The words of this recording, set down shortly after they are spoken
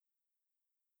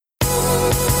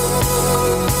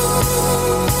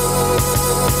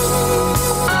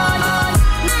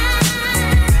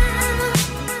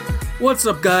What's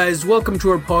up, guys? Welcome to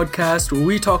our podcast where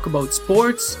we talk about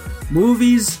sports,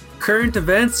 movies, current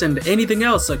events, and anything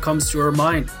else that comes to our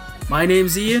mind. My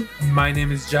name's Ian. My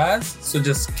name is Jazz, so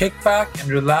just kick back and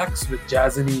relax with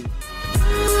Jazz and Ian.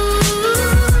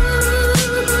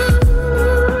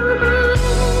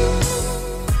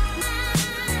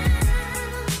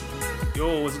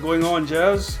 Yo, what's going on,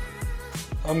 Jazz?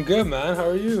 I'm good, man. How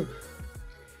are you?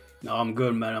 No, I'm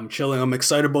good, man. I'm chilling. I'm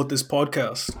excited about this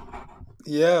podcast.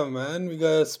 Yeah, man. We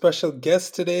got a special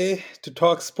guest today to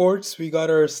talk sports. We got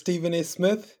our Stephen A.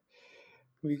 Smith.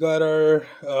 We got our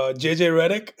JJ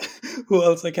Redick. Who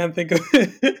else? I can't think of.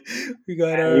 We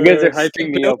got our. You guys are hyping Skip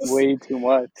me up Bayless. way too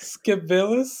much. Skip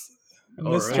Bayless, All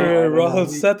Mr. right. Rahul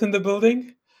Seth in the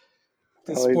building.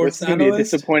 The Oh, sports this is gonna be a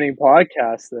analyst. disappointing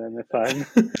podcast then if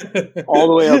I'm all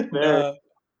the way up there.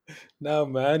 No,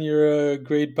 man, you're a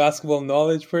great basketball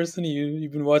knowledge person.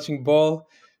 You've been watching ball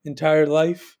entire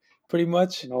life, pretty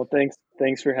much. No,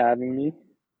 thanks for having me.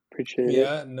 Appreciate it.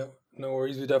 Yeah, no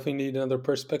worries. We definitely need another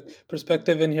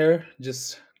perspective in here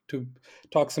just to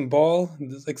talk some ball.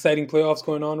 There's exciting playoffs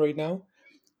going on right now.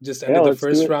 Just ended the let's do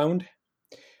first it. round,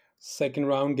 second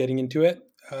round, getting into it.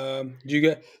 Do you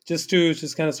get just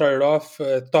kind of start it off?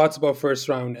 Thoughts about first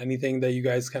round? Anything that you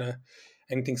guys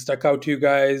anything stuck out to you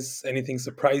guys? Anything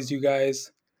surprised you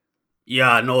guys?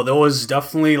 Yeah, no, that was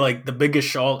definitely like the biggest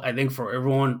shock, I think, for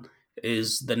everyone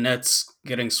is the Nets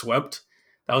getting swept.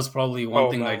 That was probably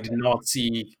one thing I man. did not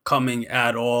see coming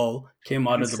at all. Came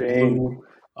out of the Insane. blue.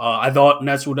 I thought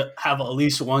Nets would have at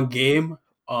least one game,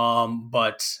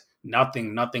 but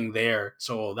nothing there.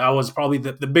 So that was probably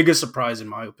the biggest surprise in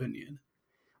my opinion.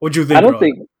 What'd you think?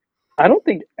 I don't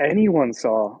think anyone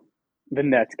saw the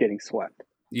Nets getting swept.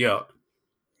 Yeah.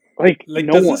 Like Like,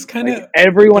 no does one. this kinda- Like,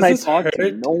 everyone does I this talked to,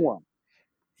 hurt? no one.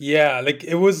 Yeah, like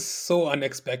it was so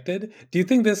unexpected. Do you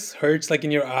think this hurts, like in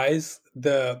your eyes,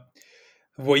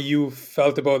 what you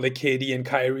felt about like KD and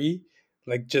Kyrie,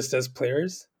 like just as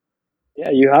players? Yeah,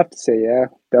 you have to say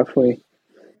definitely.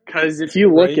 Because if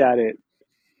you look Right. at it,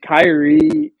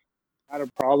 Kyrie had a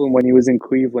problem when he was in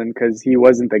Cleveland because he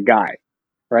wasn't the guy,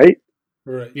 right?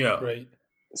 Right. Yeah. Right.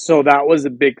 So that was a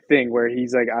big thing where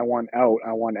he's like, I want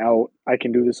out, I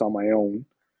can do this on my own.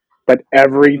 But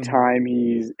every Mhm. time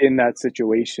he's in that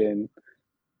situation,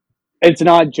 it's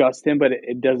not just him, but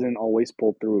it doesn't always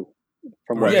pull through.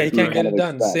 From what Yeah, he you can't get kind it of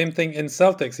done. expect. Same thing in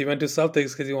Celtics. He went to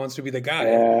Celtics because he wants to be the guy.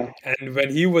 Yeah, And when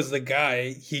he was the guy,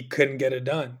 he couldn't get it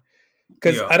done.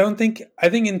 Because Yeah. I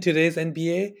think in today's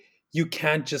NBA, you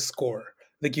can't just score.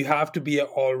 Like you have to be an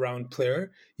all-round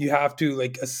player. You have to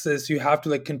like assist. You have to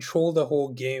like control the whole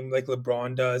game like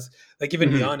LeBron does. Like even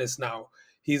Mhm. Giannis now.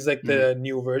 He's like the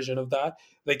new version of that.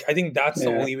 Like I think that's the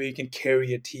Yeah. only way you can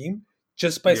carry a team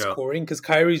just by Yeah. scoring. Because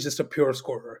Kyrie's just a pure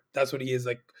scorer. That's what he is.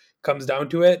 Like comes down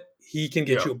to it, he can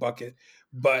get Yeah. you a bucket.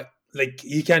 But like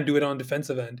he can't do it on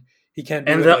defensive end. He can't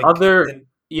do And it the like other in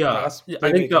Yeah, pass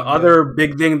I think the playmaking, yeah. other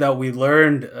big thing that we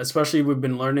learned, especially we've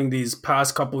been learning these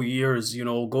past couple years,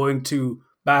 going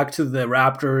back to the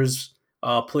Raptors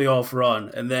playoff run,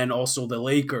 and then also the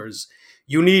Lakers,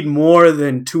 you need more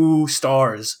than two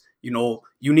stars. You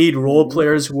need role Mhm.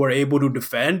 players who are able to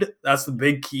defend. That's the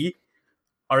big key.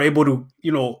 Are able to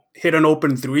hit an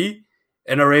open three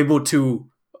and are able to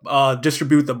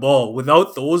distribute the ball.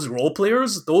 Without those role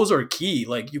players, those are key.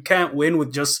 Like you can't win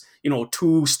with just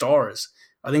two stars.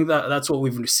 I think that's what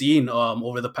we've seen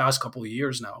over the past couple of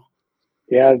years now.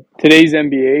 Yeah, today's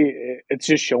NBA, it's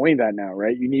just showing that now,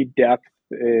 right? You need depth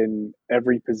in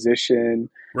every position.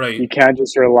 You Right. can't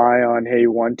just rely on, hey,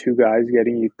 1, 2 guys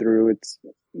getting you through. It's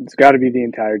got to be the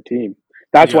entire team.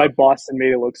 That's Yeah. why Boston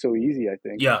made it look so easy, I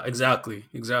think. Yeah, exactly.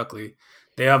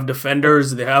 They have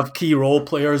defenders. They have key role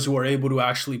players who are able to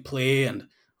actually play and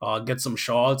get some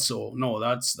shots. So no,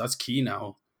 that's key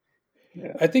now.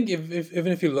 I think if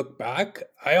even if you look back,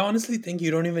 I honestly think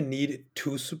you don't even need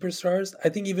two superstars. I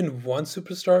think even one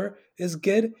superstar is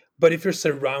good, but if you're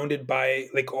surrounded by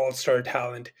like all-star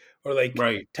talent or like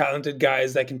Right. talented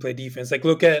guys that can play defense, like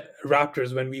look at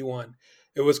Raptors when we won.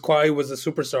 It was Kawhi was a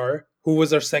superstar who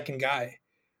was our second guy.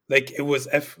 Like it was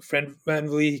Fred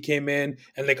VanVleet, he came in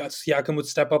and like Siakam would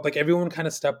step up. Like everyone kind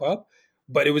of step up,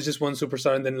 but it was just one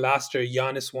superstar. And then last year,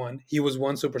 Giannis won. He was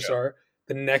one superstar.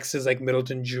 The next is like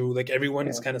Middleton, Drew. Like everyone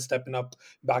is Yeah. kind of stepping up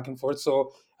back and forth.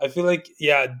 So I feel like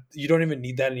you don't even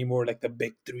need that anymore, like the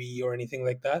big three or anything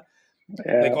like that.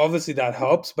 Yeah. Like obviously that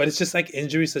helps, but it's just like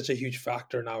injury is such a huge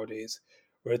factor nowadays,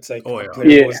 where it's like Oh, a yeah. player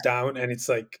Yeah. goes down and it's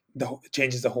like it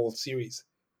changes the whole series.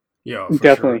 Yeah, for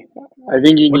Definitely. I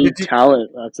think you What need did you- talent.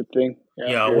 That's the thing.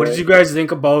 Yeah. you're What did right. you guys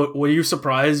think about? Were you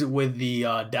surprised with the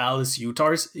Dallas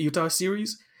Utah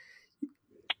series?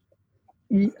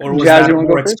 or was Jazz, that you want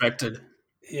to more go first? expected?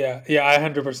 Yeah, I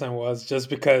 100% was, just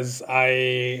because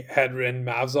I had written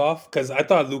Mavs off because I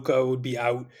thought Luka would be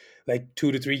out like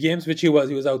 2 to 3 games, which he was.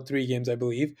 He was out 3 games, I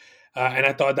believe, and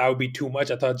I thought that would be too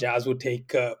much. I thought Jazz would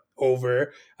take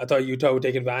over. I thought Utah would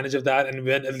take advantage of that and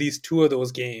win at least 2 of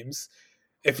those games,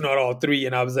 if not all three.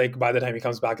 And I was like, by the time he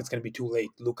comes back, it's going to be too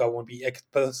late. Luka won't be.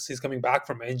 Plus, he's coming back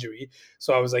from injury,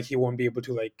 so I was like, he won't be able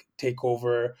to like take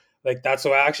over like that.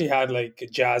 So I actually had like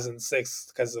Jazz in 6th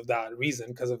because of that reason,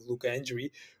 because of Luka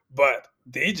injury. But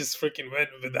they just freaking went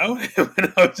without him,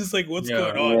 and I was just like, "What's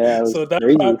going on?" Yeah, it was So that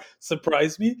crazy. part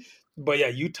surprised me. But yeah,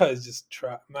 Utah is just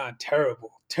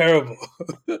terrible.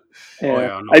 Yeah.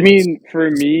 No, I mean, for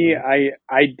me,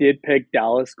 I did pick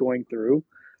Dallas going through.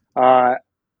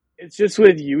 It's just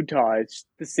with Utah, it's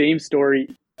the same story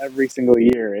every single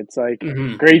year. It's like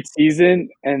great season,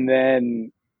 and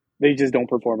then they just don't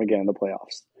perform again in the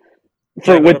playoffs.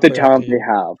 With the talent they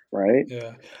have, right?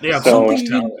 Yeah, they have so much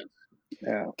talent.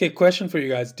 Yeah. Okay, question for you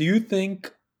guys: do you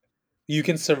think you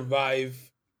can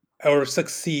survive or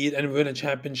succeed and win a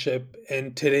championship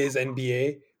in today's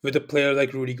NBA with a player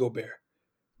like Rudy Gobert?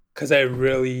 Because I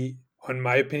really, in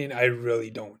my opinion, I really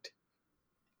don't.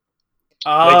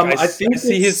 Like I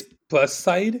see his plus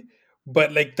side,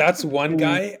 but like that's one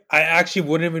guy I actually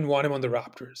wouldn't even want him on the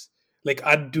Raptors. Like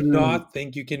I do not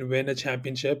think you can win a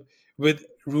championship with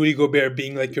Rudy Gobert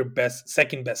being like your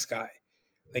second best guy.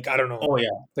 Like I don't know. Oh yeah.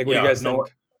 Like what do you guys think?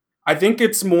 I think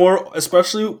it's more,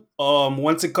 especially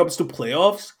once it comes to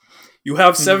playoffs, you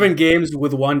have 7 games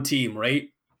with one team, right?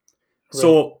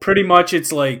 So pretty much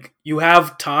it's like you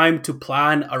have time to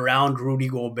plan around Rudy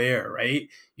Gobert, right?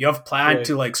 You have plan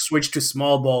to like switch to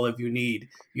small ball if you need.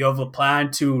 You have a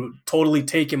plan to totally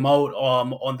take him out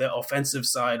on the offensive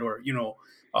side, or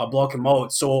block him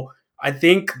out. So I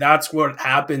think that's what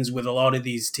happens with a lot of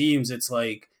these teams. It's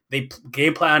like they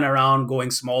game plan around going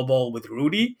small ball with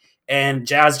Rudy, and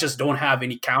Jazz just don't have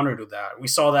any counter to that. We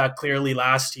saw that clearly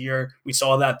last year. We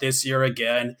saw that this year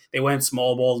again. They went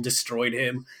small ball, destroyed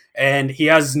him. And he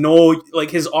has no,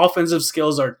 like, his offensive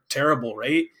skills are terrible,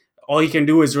 right? All he can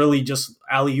do is really just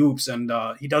alley oops, and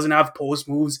he doesn't have post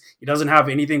moves. He doesn't have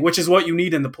anything, which is what you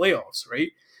need in the playoffs,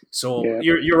 right? So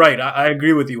you're right. I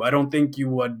agree with you. I don't think you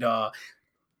would.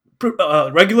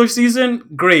 Regular season,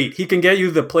 great. He can get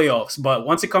you the playoffs, but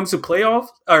once it comes to playoff,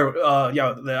 or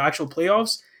the actual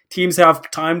playoffs, teams have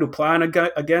time to plan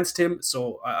against him.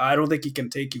 So I don't think he can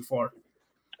take you far.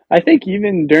 I think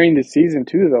even during the season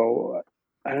too, though,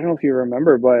 I don't know if you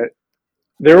remember, but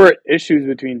there were issues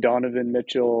between Donovan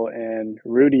Mitchell and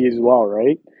Rudy as well,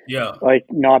 right? Yeah. Like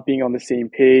not being on the same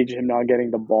page, him not getting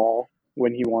the ball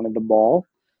when he wanted the ball.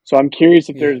 So I'm curious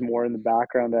if there's more in the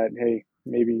background that, hey,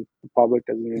 maybe the public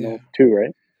doesn't even know too,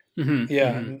 right?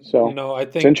 So no, I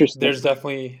think there's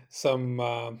definitely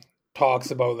some talks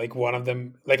about like one of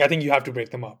them. Like I think you have to break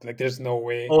them up. Like there's no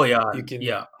way you can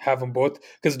have them both,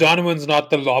 because Donovan's not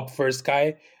the lob first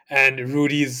guy, and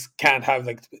Rudy's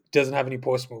doesn't have any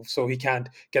post moves, so he can't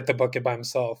get the bucket by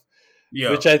himself.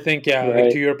 Yeah. Which I think,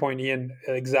 like to your point, Ian,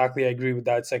 exactly, I agree with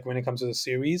that. It's like when it comes to the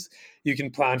series, you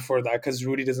can plan for that because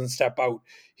Rudy doesn't step out.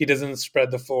 He doesn't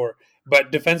spread the floor.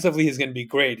 But defensively, he's going to be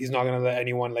great. He's not going to let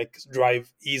anyone like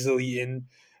drive easily in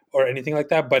or anything like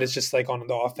that. But it's just like on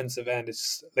the offensive end,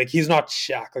 it's like he's not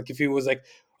Shaq. Like if he was like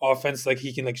offense, like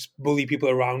he can like bully people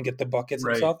around, get the buckets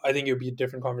and stuff, I think it would be a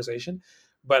different conversation.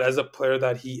 But as a player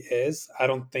that he is, I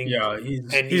don't think. Yeah,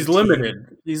 he's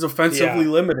limited. He's offensively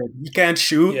limited. He can't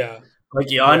shoot. Yeah. Like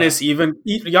Giannis,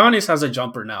 Giannis has a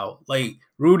jumper now. Like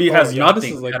Rudy has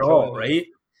nothing at all, right?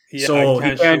 So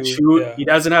he can't shoot. He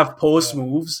doesn't have post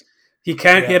moves. He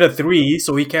can't hit a 3,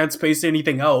 so he can't space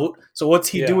anything out. So what's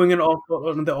he doing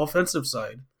on the offensive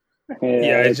side?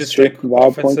 It's just like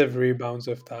offensive rebounds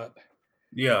with that.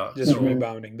 Yeah, just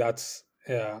rebounding. That's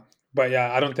but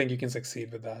I don't think you can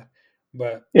succeed with that.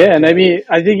 But and I mean,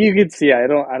 I think you could see. I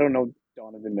don't know.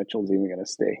 Donovan Mitchell's even going to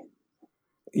stay.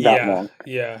 Long.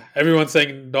 Everyone's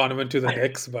saying Donovan to the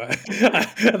Knicks, but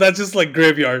that's just like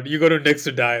graveyard. You go to Knicks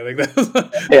to die, like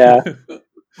that.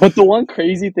 But the one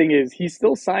crazy thing is, he's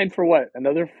still signed for what,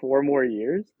 another 4 more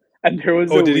years? And there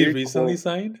was did he recently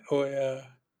sign? Oh yeah.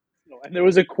 And there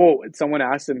was a quote, and someone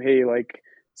asked him, "Hey, like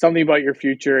something about your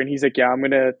future," and he's like, "Yeah, I'm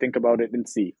gonna think about it and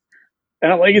see."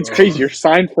 And I'm like, "It's crazy. You're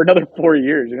signed for another 4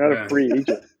 years. You're not a free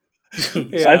agent."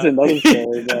 That's another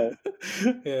story. But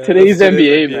today's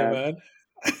NBA, man.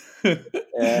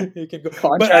 You can go.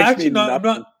 But actually,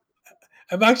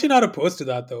 I'm actually not opposed to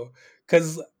that though,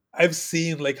 because I've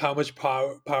seen like how much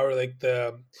power like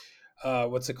the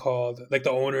what's it called? Like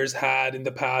the owners had in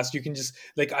the past. You can just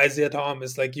like Isaiah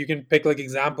Thomas, like you can pick like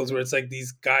examples where it's like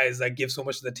these guys that give so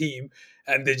much to the team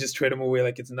and they just trade them away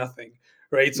like it's nothing,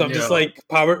 right? So I'm just like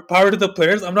power to the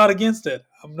players. I'm not against it.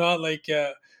 I'm not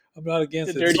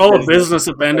against it. It's all a business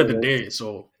at the end of the day.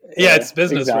 So yeah, it's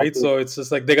business, right? So it's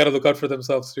just like they got to look out for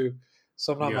themselves too.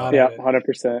 So I'm not mad at it.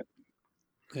 100%.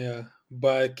 Yeah,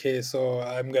 but okay, so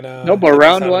I'm gonna. No, but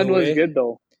round one was good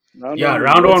though.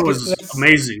 Round one was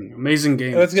amazing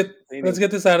game. Let's get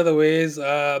this out of the ways.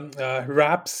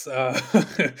 Raps.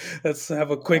 Let's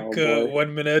have a quick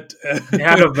 1 minute. They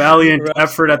had a valiant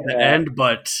effort at the end,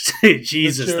 but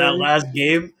Jesus, that last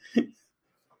game.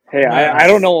 Hey, I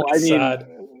don't know. I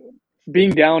mean,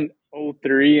 being down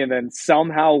 0-3 and then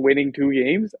somehow winning 2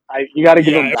 games, you got to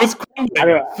give them. It was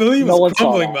crumbling. Philly was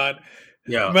crumbling, man.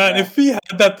 Yeah, man. If we had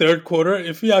that third quarter,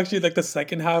 if we actually like the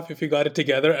second half, if we got it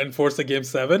together and forced a game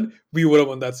 7, we would have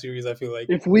won that series. I feel like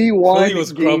if we won, Philly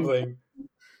was crumbling.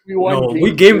 We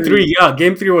won. Game 3. Yeah,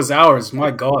 game 3 was ours. My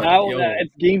God,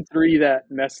 it's game 3 that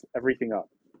messed everything up.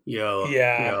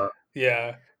 Yeah.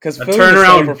 Because a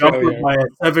turnaround jumper by a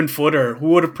 7-footer. Who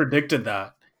would have predicted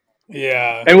that?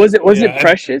 Yeah. And was it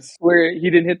Precious where he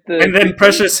didn't hit the? And then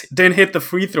Precious didn't hit the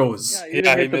free throws. He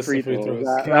missed the free throws.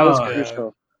 That was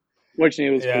crucial.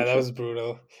 That was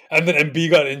brutal. And then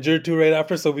MB got injured too right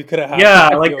after, so we could have had. Yeah,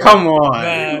 like come on,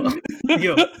 man.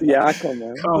 Come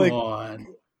on. Come on.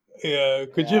 Yeah,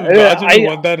 could you imagine we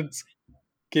won that in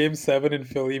game 7 in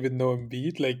Philly with no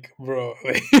Embiid? Like, bro.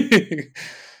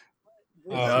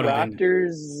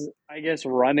 Raptors, I guess,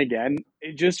 run again.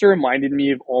 It just reminded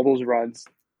me of all those runs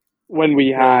when we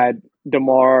had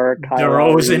DeMar,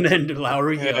 DeRozan, and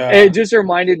Lowry. It just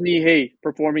reminded me, hey,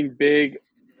 performing big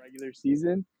regular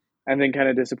season and then kind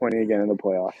of disappointing again in the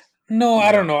playoffs. No,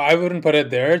 I don't know. I wouldn't put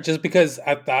it there just because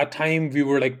at that time we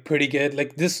were like pretty good.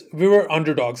 Like we were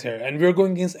underdogs here and we were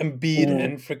going against Embiid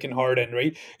and freaking Harden,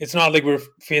 right? It's not like we're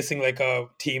facing like a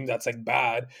team that's like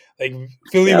bad. Like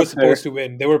Philly was supposed to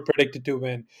win. They were predicted to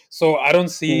win. So I don't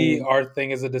see our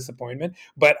thing as a disappointment.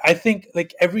 But I think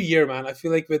like every year, man, I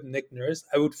feel like with Nick Nurse,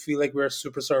 I would feel like we're a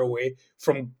superstar away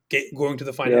from going to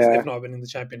the finals, if not winning the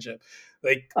championship.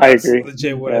 Like that's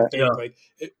legit what I think. Like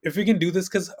if we can do this,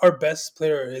 because our best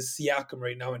player is Siakam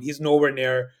right now, and he's nowhere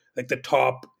near like the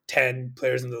top 10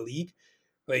 players in the league.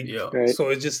 Like so,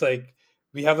 it's just like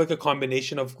we have like a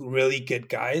combination of really good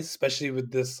guys, especially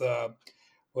with this.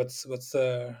 What's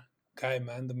the guy,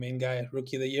 man? The main guy,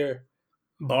 rookie of the year,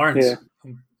 Barnes.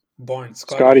 Barnes,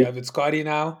 Scotty. With Scotty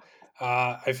now,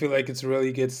 I feel like it's a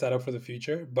really good setup for the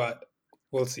future, but.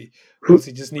 We'll see.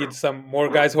 Just need some more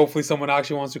guys. Hopefully, someone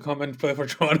actually wants to come and play for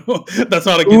Toronto. That's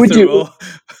not against their will.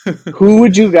 Who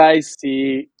would you guys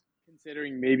see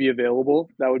considering maybe available?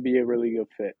 That would be a really good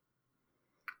fit.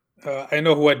 I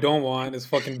know who I don't want is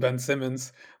fucking Ben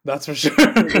Simmons. That's for sure.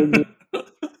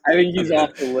 I think he's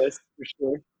off the list for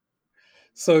sure.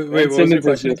 So wait, what was your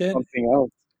question again? Something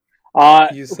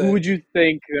else. Who would you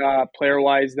think,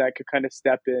 player-wise, that could kind of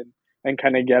step in and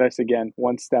kind of get us again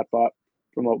one step up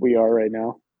from what we are right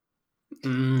now?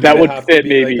 That would fit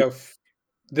maybe.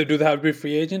 Do they have to be a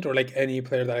free agent or like any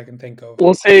player that I can think of?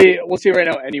 We'll say right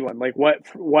now anyone. Like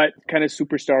what kind of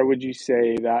superstar would you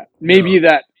say that maybe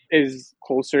that is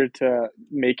closer to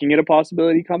making it a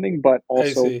possibility coming, but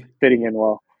also fitting in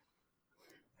well?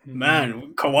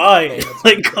 Man, Kawhi.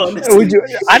 Like honestly.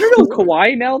 I don't know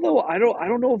Kawhi now though. I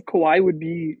don't know if Kawhi would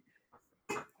be.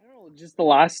 Just the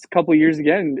last couple of years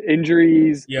again,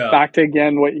 injuries, back to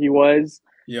again what he was.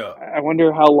 Yeah. I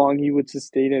wonder how long he would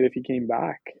sustain it if he came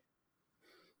back.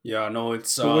 Yeah, no,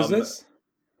 it's Who was this?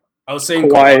 I was saying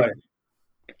Kawhi.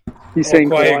 He's saying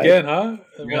Kawhi again, huh?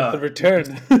 Yeah. The return.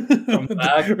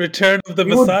 Return of the he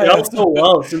Messiah. He so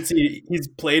well since he's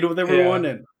played with everyone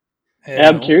and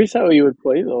I'm curious how he would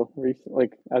play though,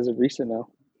 like as of recent now.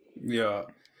 Yeah.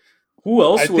 Who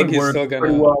else would work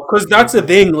pretty well? Because that's the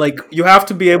thing. Like, you have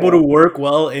to be able to work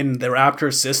well in the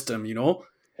Raptors system, you know?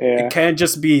 Yeah. It can't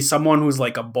just be someone who's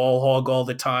like a ball hog all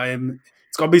the time.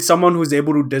 It's got to be someone who's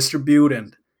able to distribute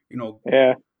and,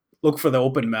 look for the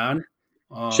open man.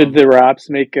 Should the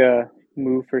Raps make a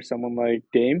move for someone like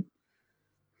Dame?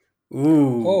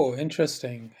 Ooh. Oh,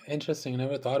 interesting.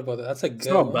 Never thought about that. That's a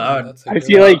good not bad. I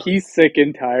feel like he's sick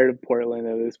and tired of Portland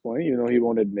at this point, even though he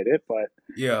won't admit it, but...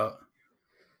 Yeah.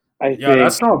 I think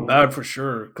that's not bad for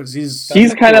sure because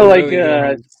he's kind of like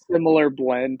a similar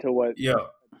blend to what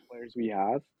players we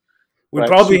have. We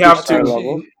probably have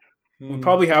to. We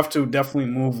probably have to definitely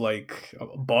move like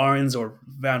Barnes or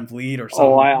Van Vliet or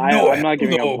something. I'm not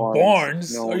giving up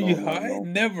Barnes. No, Are you high?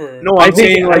 Never. No, I'm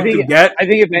saying I think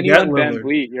if anyone, Van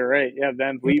Vliet. You're right. Yeah,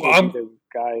 Van Vliet would be the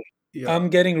guy. Yeah. I'm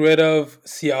getting rid of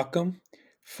Siakam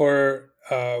for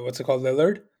what's it called,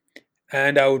 Lillard,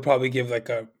 and I would probably give like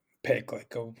a pick,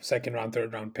 like a second round,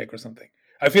 third round pick or something.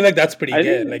 I feel like that's pretty I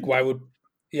good. think Like, why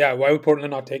would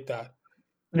Portland not take that?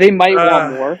 they might want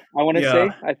Uh, more. I want to yeah. say.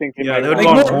 I think they Yeah, might they would Like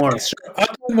want want more more. more. picks, sure.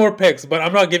 I'll give more picks, but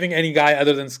I'm not giving any guy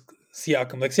other than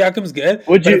Siakam. Like Siakam's good,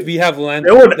 Would but you? if we have length,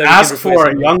 They would then we can ask replace for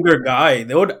him a with. younger guy.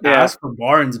 They would Yeah. ask for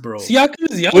Barnes, bro.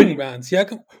 Siakam is young, Would man.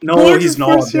 Siakam. No, Barnes he's is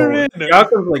not, first year bro. in.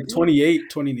 Siakam's like 28,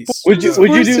 26. Would you? Barnes is Would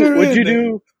you first do? year Would you in.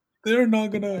 do They're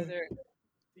not gonna. either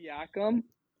Siakam and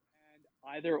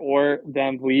either or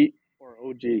Van Vliet or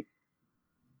OG?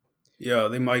 Yeah,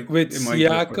 they might With go for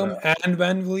that. Siakam and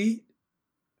Van Vliet.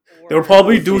 They'll Or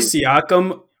probably do OG?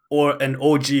 Siakam or an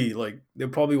OG. Like they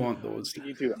probably want those.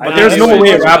 Me too. But Man, there's I no would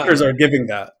way love that. Raptors are giving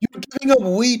that. You're giving up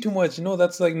way too much. No,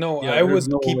 that's like no. Yeah, I there's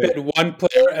would no keep way. it one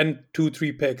player and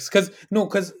 2-3 picks. Because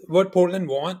what Portland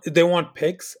want, they want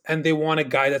picks and they want a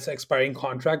guy that's expiring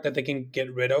contract that they can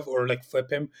get rid of or like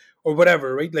flip him or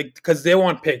whatever, right? Like because they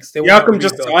want picks. They want Siakam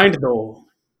just rebuild. signed though.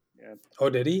 Oh,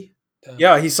 did he? Damn.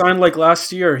 Yeah, he signed like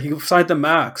last year. He signed the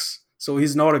max, so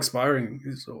he's not expiring.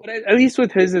 So But at least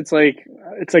with his, it's like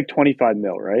 25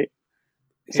 mil, right?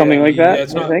 Something like that. Yeah,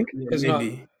 it's I not. think It's not.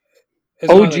 maybe. It's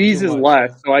not, like, OG's too is much, less,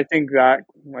 yeah. so I think that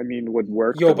would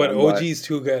work. Yo, for but them, OG's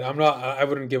too good. I'm not. I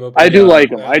wouldn't give up. I on do him. like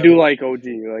him. I do like OG.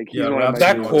 Like he's Yeah, one of my Raptors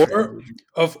that do favorites. core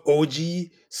of OG,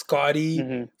 Scotty,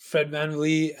 Mhm. Fred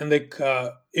VanVleet, and like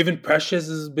even Precious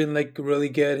has been like really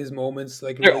good. His moments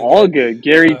like They're really all good. good.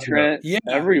 Gary Uh, Trent, yeah.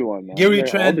 everyone. Man. Gary They're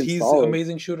all Trent, been he's solid.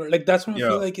 amazing shooter. Like that's when I Yeah.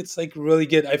 feel like it's like really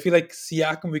good. I feel like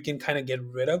Siakam we can kind of get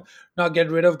rid of, not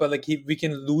get rid of, but like we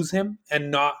can lose him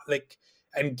and not like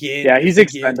and gain. Yeah, if he's we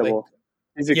gain, like, expendable.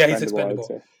 He's yeah, expendable. he's expendable.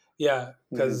 I would say. Yeah,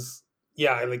 because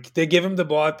yeah, like they give him the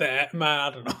ball at the end. Man, I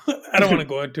don't know. I don't want to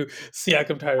go into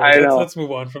Siakam Tyrese. I know. Let's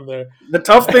move on from there. The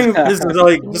tough thing is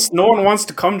like just no one wants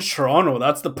to come to Toronto.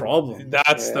 That's the problem.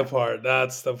 That's Yeah. the part.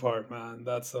 That's the part, man.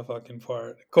 That's the fucking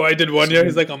part. Kawhi did 1 year.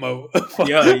 He's like, I'm out.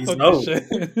 Yeah, he's Fuck out. this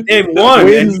shit. They won.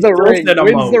 Wins and he the still ring. said, "I'm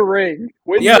Wins out." the ring.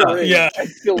 Wins Yeah. the ring. Yeah. I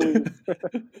still lose.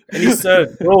 And he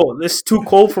said, "Bro, this is too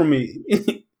cold for me."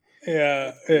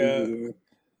 Yeah, yeah.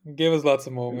 Gave us lots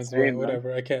of moments, Insane, but man.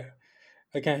 whatever. I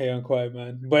can't hate on Kawhi,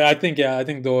 man. But I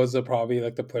think those are probably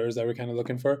like the players that we're kind of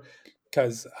looking for,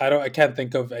 because I can't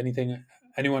think of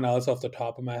anyone else off the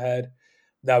top of my head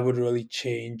that would really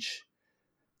change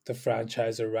the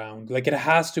franchise around. Like it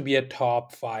has to be a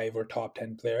top 5 or top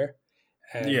 10 player,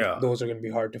 and Yeah. those are going to be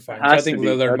hard to find. Has So I to think be.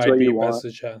 Lillard That's might what be you the want.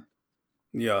 best chance.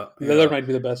 Yeah. Lillard yeah. might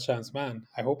be the best chance, man.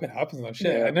 I hope it happens now.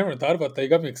 Shit, Yeah. I never thought about that. You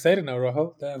got me excited now,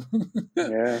 Rahul. Damn.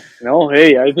 Yeah. No,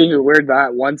 hey, I think we're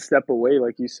that one step away,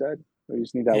 like you said. We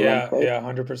just need that one Yeah, close.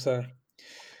 100%.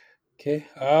 Okay,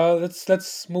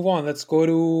 let's move on. Let's go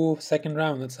to second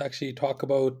round. Let's actually talk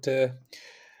about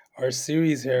our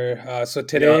series here. So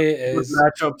today Good is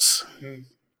matchups.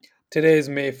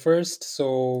 May 1st.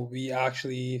 So we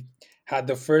actually had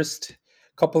the first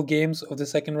couple games of the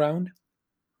second round.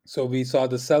 So we saw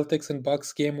the Celtics and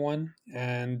Bucks game 1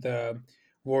 and the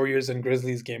Warriors and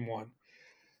Grizzlies game 1.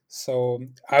 So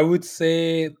I would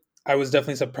say I was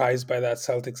definitely surprised by that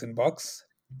Celtics and Bucks.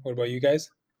 What about you guys?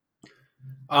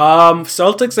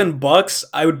 Celtics and Bucks.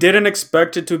 I didn't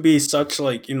expect it to be such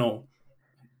like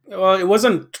well, it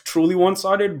wasn't truly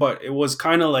one-sided, but it was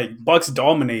kind of like Bucks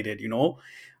dominated.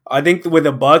 I think with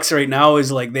the Bucks right now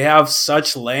is like they have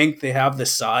such length, they have the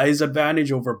size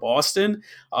advantage over Boston.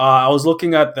 I was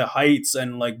looking at the heights,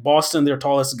 and like Boston, their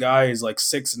tallest guy is like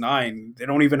 6'9". They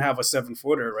don't even have a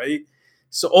 7-footer, right?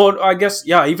 So, I guess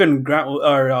even Grant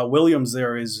or Williams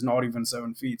there is not even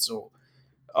 7 feet. So,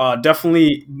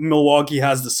 definitely Milwaukee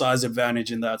has the size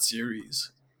advantage in that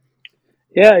series.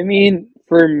 Yeah, I mean,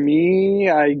 for me,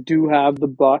 I do have the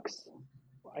Bucks.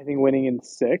 I think winning in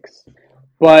 6,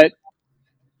 but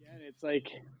again, it's like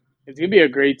it's gonna be a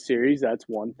great series. That's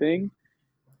one thing,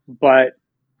 but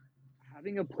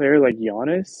having a player like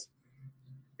Giannis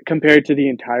compared to the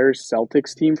entire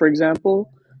Celtics team, for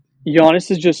example,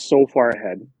 Giannis is just so far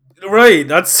ahead. Right,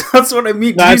 that's what I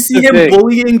mean. That's Did you see the him thing.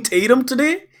 bullying Tatum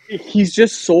today? He's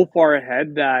just so far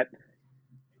ahead that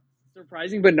it's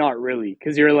surprising, but not really,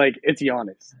 because you're like, it's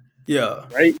Giannis, Yeah.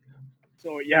 right?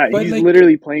 So yeah, But, he's like-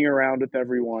 literally playing around with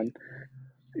everyone.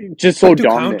 Just so to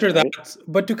dominant. counter right? that,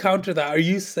 but to counter that, are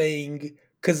you saying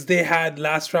because they had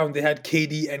last round they had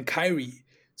KD and Kyrie?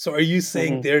 So are you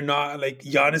saying Mhm. they're not like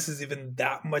Giannis is even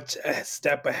that much a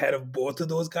step ahead of both of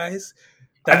those guys?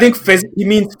 I think he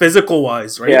means physical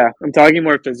wise, right? Yeah, I'm talking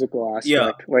more physical aspect.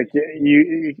 Yeah. Like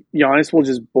Giannis will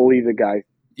just bully the guy.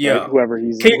 Yeah. Like,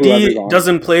 whoever's KD on.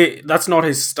 doesn't play. That's not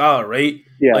his style, right?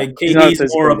 Yeah, Like he's not a KD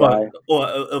is more physical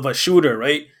of a shooter,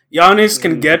 right? Giannis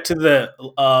can get to the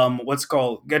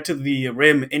get to the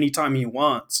rim anytime he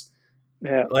wants.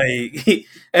 Yeah. Like he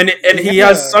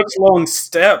has such long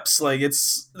steps. Like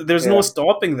there's no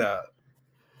stopping that.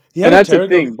 He had a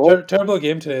terrible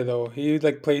game today, though. He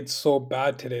like played so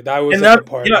bad today. That was the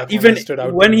part that even stood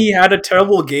out. When he had a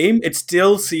terrible game, it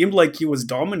still seemed like he was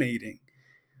dominating.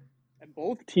 And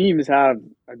both teams have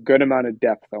a good amount of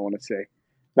depth, I want to say.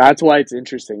 That's why it's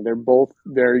interesting. They're both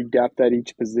very depth at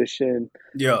each position.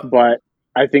 Yeah. But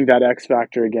I think that X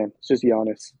factor, again, it's just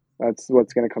Giannis. That's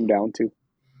what's going to come down to.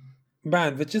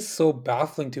 Man, which is so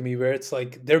baffling to me, where it's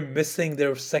like they're missing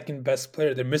their second best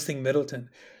player. They're missing Middleton.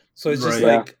 So it's just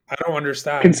like, I don't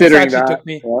understand. Considering that. Took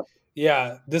me,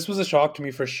 this was a shock to me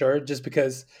for sure, just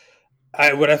because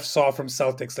what I saw from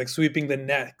Celtics, like sweeping the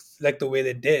Nets, like the way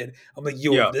they did. I'm like,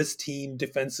 this team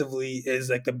defensively is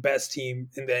like the best team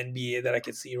in the NBA that I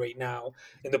can see right now,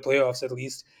 in the playoffs at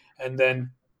least. And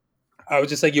then I was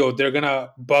just like, they're gonna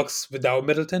Bucks without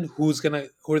Middleton. Who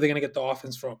are they gonna get the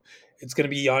offense from? It's gonna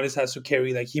be Giannis has to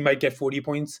carry. Like, he might get 40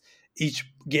 points each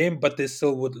game, but they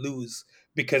still would lose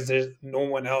because there's no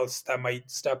one else that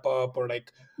might step up, or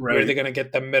like where they're gonna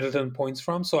get the Middleton points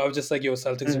from. So I was just like,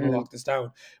 Celtics are gonna lock this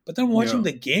down. But then watching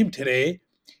the game today,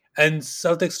 and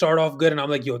Celtics start off good, and I'm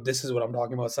like, this is what I'm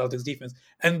talking about, Celtics defense.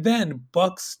 And then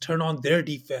Bucks turn on their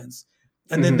defense,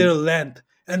 and then their length,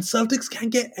 and Celtics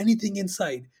can't get anything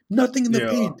inside. Nothing in the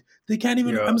paint. They can't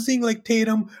even. I'm seeing like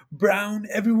Tatum, Brown,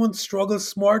 everyone struggles.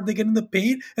 Smart. They get in the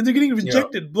paint and they're getting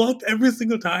rejected, blocked every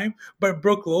single time by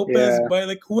Brook Lopez, by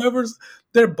like whoever's.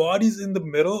 Their bodies in the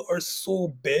middle are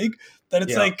so big that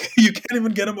it's like you can't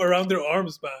even get them around their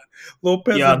arms, man.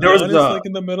 Lopez and Giannis like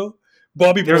in the middle.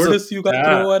 Bobby Portis, you got to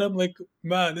throw at him. Like,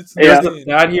 man, it's there's a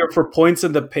stat here for points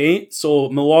in the paint. So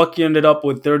Milwaukee ended up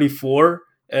with 34,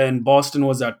 and Boston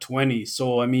was at 20.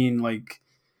 So I mean, like.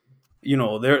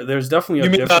 There's definitely a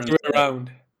difference. You mean that way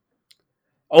around?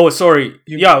 Oh, sorry.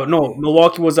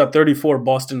 Milwaukee was at 34,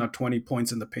 Boston at 20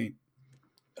 points in the paint.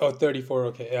 Oh, 34.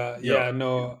 Okay.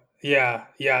 No,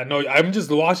 I'm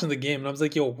just watching the game and I was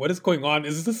like, what is going on?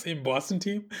 Is this the same Boston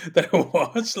team that I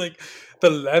watched? Like, the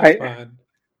length, man.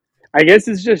 I guess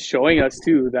it's just showing us,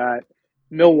 too, that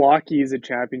Milwaukee is a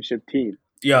championship team.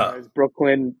 Yeah. Whereas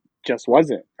Brooklyn just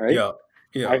wasn't, right? Yeah.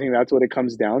 I think that's what it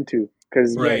comes down to.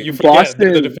 Because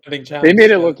Boston, they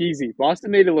made it look easy.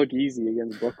 Boston made it look easy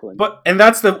against Brooklyn. And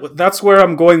that's where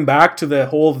I'm going back to the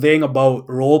whole thing about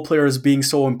role players being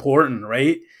so important,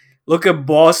 right? Look at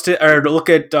Boston, or look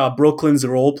at Brooklyn's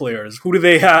role players. Who do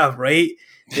they have, right?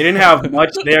 They didn't have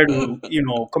much there to,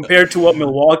 compared to what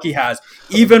Milwaukee has.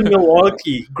 Even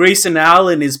Milwaukee, Grayson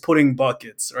Allen is putting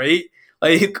buckets, right?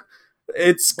 Like,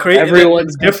 it's crazy.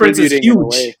 Everyone's the difference is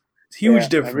huge. It's huge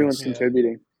difference. Everyone's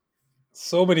contributing.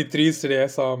 So many threes today I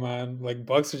saw, man. Like,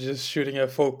 Bucks are just shooting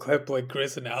at full clip. Like,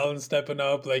 Grayson Allen stepping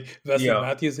up. Like, Wesley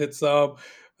Matthews hit some.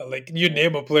 Like, you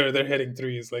name a player, they're hitting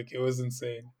threes. Like, it was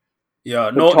insane.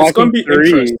 Yeah, no, it's going to be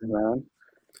interesting, man.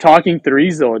 Talking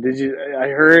threes, though. I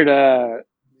heard,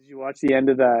 did you watch the end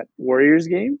of that Warriors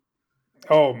game?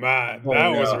 Oh, man. That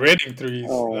was raining threes.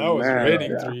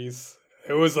 Threes.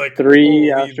 It was like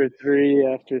three after three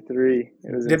after three.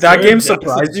 Did that game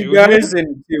surprise you guys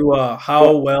into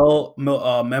how well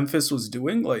Memphis was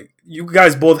doing? Like, you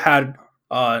guys both had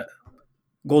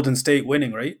Golden State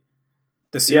winning, right?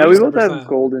 The series? Yeah, we both have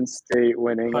Golden State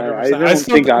winning. I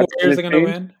still think Warriors are going to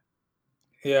win.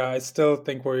 Yeah, I still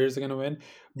think Warriors are going to win.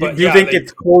 But do you think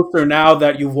it's closer now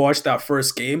that you've watched that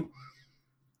first game?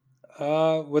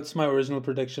 What's my original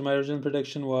prediction? My original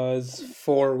prediction was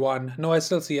 4-1. No, I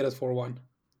still see it as 4-1.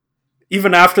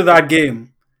 Even after that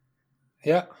game?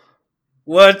 Yeah.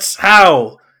 What?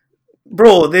 How?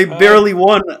 Bro, they barely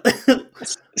won.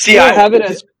 See, I have it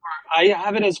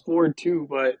as 4-2,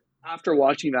 but after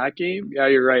watching that game, yeah,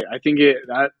 you're right. I think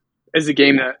that is a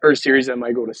game or series that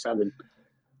might go to 7.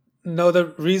 No,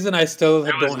 the reason I still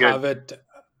don't have it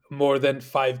more than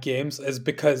 5 games is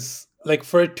because, like,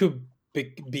 for it to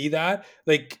be that,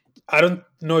 like, I don't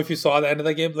know if you saw the end of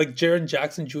the game. Like, Jaren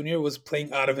Jackson Jr. was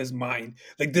playing out of his mind.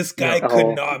 Like, this guy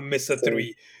could not miss a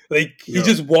 3. Like, he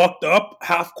just walked up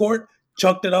half court,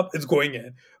 chucked it up, it's going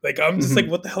in. Like, I'm just like,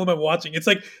 what the hell am I watching? It's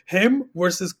like him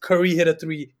versus Curry hit a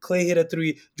 3, Clay hit a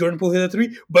 3, Jordan Poole hit a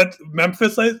 3, but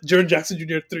Memphis side, Jaren Jackson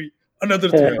Jr. 3. Another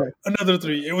 3, another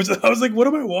 3. I was like, what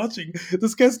am I watching?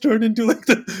 This guy's turned into like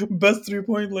the best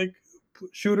 3-point like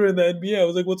shooter in the NBA. I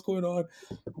was like, what's going on?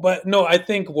 But no, I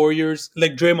think Warriors,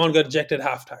 like, Draymond got ejected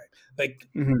halftime. Like,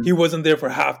 he wasn't there for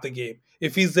half the game.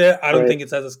 If he's there, I don't think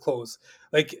it's as close.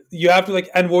 Like, you have to, like,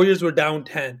 and Warriors were down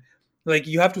 10. Like,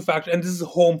 you have to factor, and this is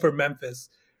home for Memphis,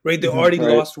 right? They already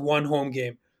lost one home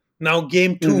game. Now,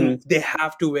 game 2, Mhm. they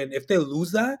have to win. If they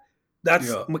lose that,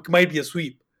 might be a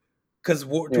sweep. Because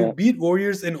to beat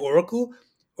Warriors in Oracle,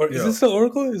 or is this the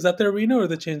Oracle? Is that the arena, or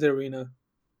they changed the arena?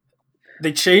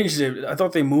 They changed it. I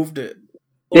thought they moved it.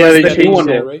 Yeah, they changed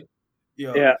it. Right?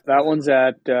 Yeah, that one's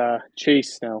at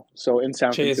Chase now, so in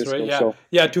San Francisco. Right? Yeah, so.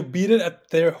 yeah. To beat it at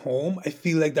their home, I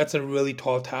feel like that's a really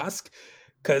tall task.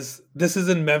 Because this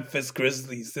isn't Memphis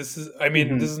Grizzlies. This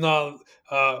is not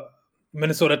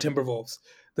Minnesota Timberwolves.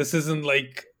 This isn't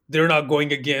like they're not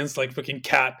going against like freaking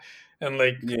Cat and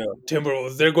like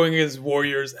Timberwolves. They're going against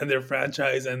Warriors and their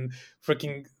franchise and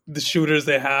freaking the shooters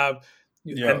they have.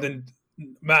 Yeah. And then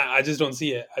Matt, I just don't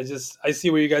see it. I see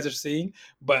what you guys are seeing,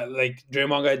 but like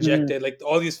Draymond got ejected, like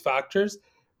all these factors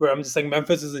where I'm just like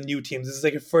Memphis is a new team. This is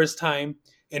like a first time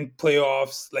in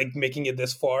playoffs, like making it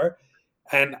this far,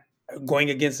 and going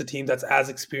against a team that's as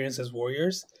experienced as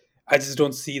Warriors. I just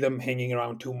don't see them hanging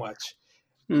around too much.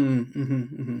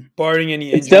 Barring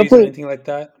any injuries or anything like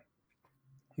that.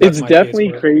 It's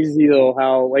definitely crazy though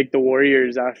how like the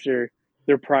Warriors after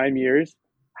their prime years,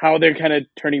 how they're kind of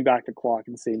turning back the clock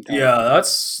at the same time. Yeah,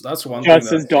 that's one just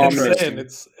thing. Just as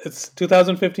dominant. It's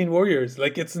 2015 Warriors.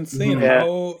 Like it's insane.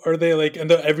 How are they like? And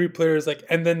every player is like.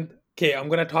 And then okay, I'm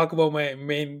gonna talk about my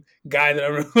main guy that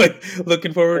I'm like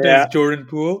looking forward to is Jordan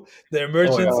Poole. The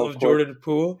emergence of Jordan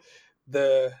Poole,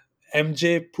 the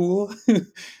MJ Poole,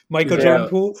 Michael Jordan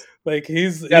Poole. Like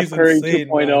he's Curry insane.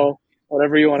 2.0,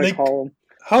 whatever you want to call him.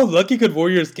 How lucky could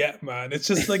Warriors get, man? It's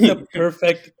just like the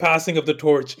perfect passing of the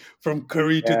torch from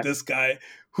Curry to this guy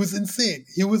who's insane.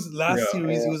 He was last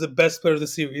series, he was the best player of the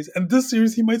series. And this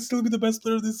series, he might still be the best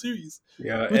player of the series.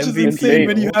 Yeah, which is insane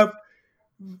when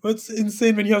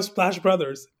you have Splash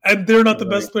Brothers and they're not the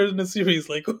best players in the series.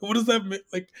 Like, what does that mean?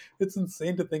 Like, it's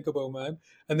insane to think about, man.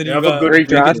 And then you have a great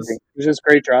drafting. It was just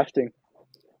great drafting.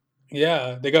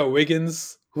 Yeah, they got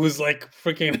Wiggins, who's like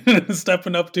freaking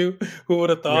stepping up to. Who would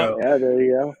have thought? Yeah, there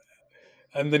you go.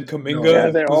 And then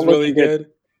Kuminga, who's really good.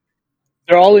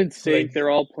 They're all in sync. Like, they're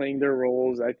all playing their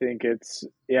roles. I think it's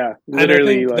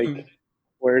literally like.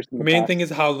 Where's the main thing is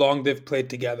how long they've played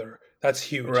together. That's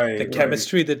huge. Right, the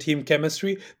chemistry, the team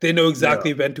chemistry. They know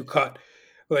exactly when to cut.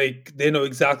 Like they know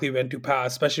exactly when to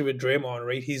pass, especially with Draymond.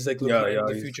 Right? He's like looking at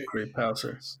the future. Great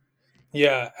passer.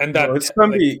 Yeah, and that it's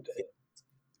gonna be.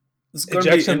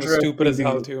 Ejection was stupid as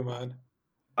hell too, man.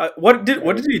 What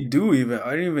did he do even?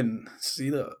 I didn't even see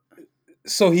that.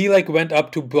 So he like went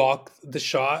up to block the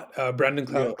shot, Brandon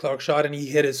Clark shot, and he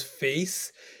hit his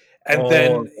face. And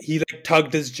then he like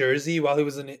tugged his jersey while he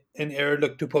was in air,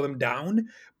 look to pull him down.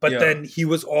 But then he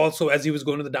was also, as he was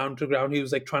going to the down to the ground, he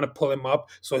was like trying to pull him up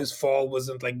so his fall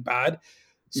wasn't like bad.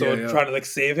 So trying to like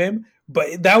save him.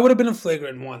 But that would have been a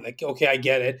flagrant one. Like, okay, I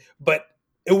get it. But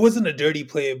it wasn't a dirty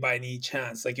play by any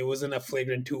chance. Like it wasn't a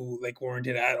flagrant 2 like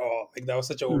warranted at all. Like that was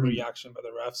such an overreaction by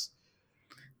the refs.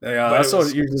 Yeah, but that's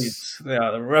what usually. Yeah,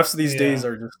 the refs these days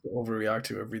are just overreact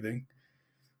to everything.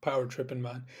 Power tripping,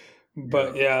 man.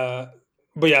 But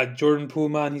Jordan Poole,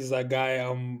 man, he's that guy.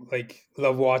 Like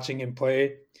love watching him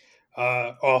play.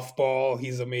 Off ball,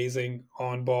 he's amazing.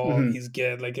 On ball, he's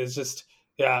good. Like it's just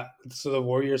so the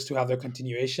Warriors to have their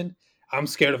continuation. I'm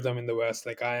scared of them in the West.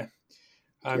 Like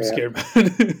I'm scared,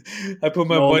 man. I put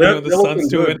my money on the Suns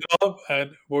to win up,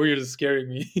 and Warriors is scaring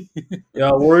me.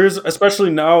 Yeah, Warriors, especially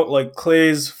now, like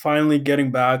Clay's finally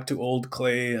getting back to old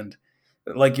Clay, and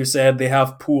like you said, they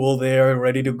have Poole there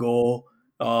ready to go.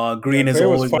 Green is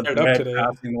always the threat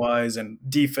passing wise, and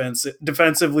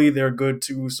defensively they're good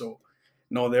too. So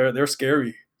no, they're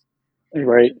scary.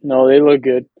 Right? No, they look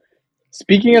good.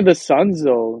 Speaking of the Suns,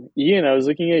 though, Ian, I was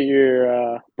looking at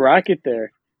your bracket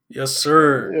there. Yes,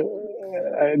 sir.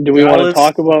 Do we want to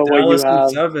talk about what you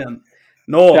have? 7.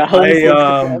 No,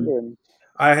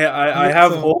 I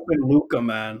have hope in Luka,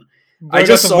 man. I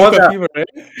just saw that. Fever, right?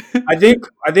 I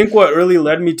think what really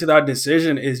led me to that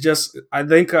decision is just I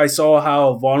think I saw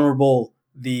how vulnerable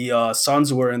the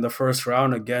Suns were in the first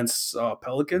round against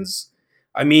Pelicans.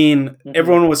 I mean,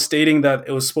 everyone was stating that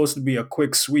it was supposed to be a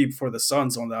quick sweep for the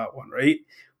Suns on that one, right?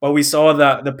 But we saw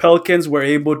that the Pelicans were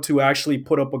able to actually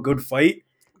put up a good fight.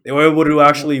 They were able to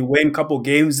actually win a couple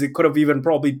games. They could have even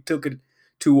probably took it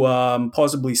to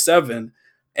possibly 7.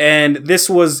 And this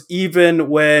was even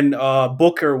when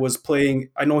Booker was playing.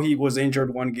 I know he was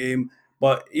injured one game,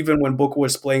 but even when Booker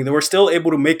was playing, they were still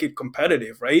able to make it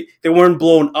competitive, right? They weren't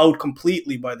blown out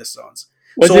completely by the Suns.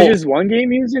 Was it just one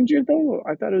game he was injured, though?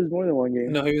 I thought it was more than one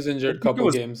game. No, he was injured a couple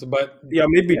games. But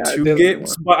maybe 2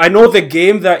 games. But I know the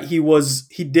game that he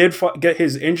did get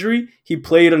his injury, he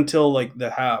played until like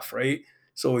the half, right?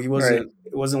 So he wasn't.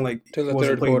 It wasn't like till he the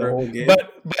wasn't third quarter. The whole game.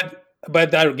 But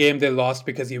But that game they lost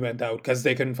because he went out because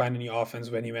they couldn't find any offense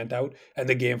when he went out, and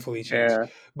the game fully changed. Yeah.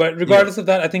 But Yeah. regardless of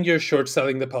that, I think you're short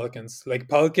selling the Pelicans. Like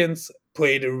Pelicans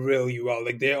played really well.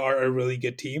 Like they are a really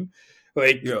good team.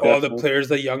 Like Yeah. all the Definitely. players,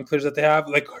 the young players that they have,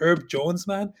 like Herb Jones,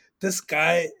 man, this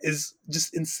guy is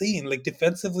just insane. Like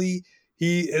defensively,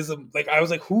 he is like I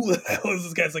was like, who the hell is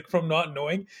this guy? It's like from not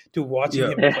knowing to watching Yeah.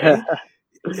 him play.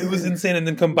 It was insane, and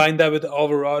then combine that with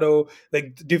Alvarado.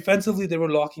 Like defensively, they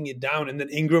were locking it down, and then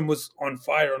Ingram was on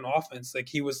fire on offense. Like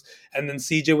he was, and then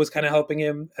CJ was kind of helping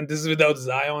him. And this is without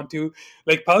Zion too.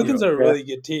 Like Pelicans Yeah. are a really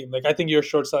good team. Like I think you're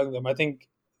short selling them. I think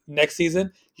next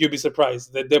season you'll be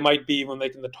surprised that they might be even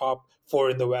like in the top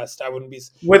 4 in the West. I wouldn't be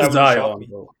With that wouldn't shock Zion, me.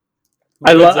 though.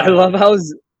 I With love Zion.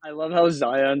 I love how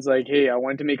Zion's like, hey, I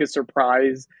want to make a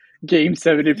surprise Game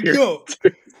 7 appearance. Yo, or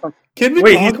something. can we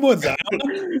Wait, talk he- about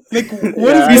Zion? Like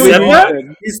what is Yeah, He I said going know. that?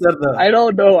 on? He said that. I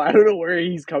don't know. I don't know where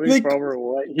he's coming Like from or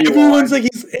what he everyone's wants. like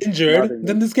he's injured. Nothing.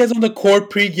 Then this guy's on the court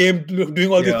pre-game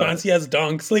doing all these Yeah. fancy ass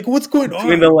dunks. Like what's going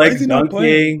Between on? the Why legs is he not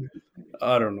playing? dunking.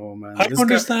 I don't know, man. I This don't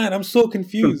guy understand. I'm so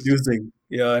confused. confusing.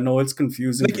 Yeah, I know it's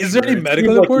confusing. Like, for is there sure. any It medical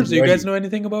seems like reports? he's Do you guys ready. know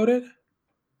anything about it?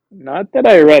 Not that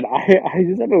I read. I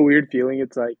just have a weird feeling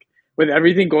it's like with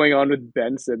everything going on with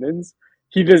Ben Simmons,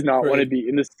 he does not want to Right. be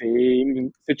in the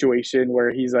same situation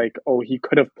where he's like, oh, he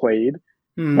could have played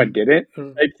Hmm. but didn't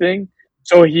type thing.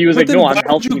 So he was But like, then no, why I'm would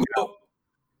helping you him out. go?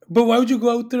 But why would you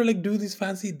go out there like do these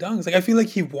fancy dunks? Like I feel like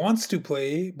he wants to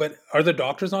play, but are the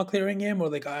doctors not clearing him, or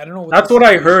like I don't know what That's the what I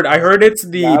situation heard. I is. heard it's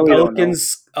the Now we don't know.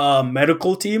 Pelicans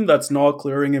medical team that's not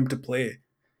clearing him to play.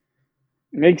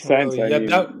 Makes sense. Really? I Yeah, mean,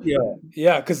 that Yeah,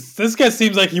 yeah, because this guy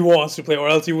seems like he wants to play, or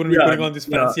else he wouldn't be yeah, putting on these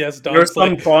yeah. fancy ass There's dunks some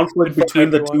like in conflict front of between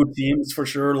the everyone. two teams for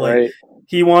sure. Like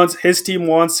right? his team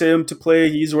wants him to play.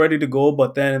 He's ready to go,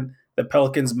 but then the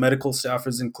Pelicans medical staff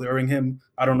isn't clearing him.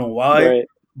 I don't know why, Right.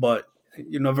 but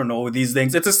you never know with these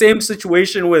things. It's the same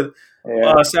situation with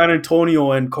Yeah. San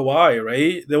Antonio and Kawhi,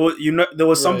 right? There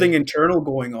was something Right. internal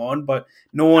going on, but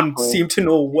no one Definitely. seemed to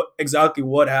know exactly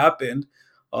what happened.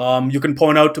 You can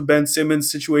point out to Ben Simmons'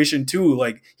 situation too.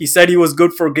 Like he said he was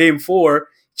good for Game 4,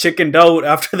 chickened out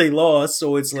after they lost.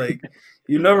 So it's like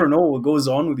you never know what goes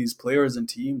on with these players and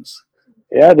teams.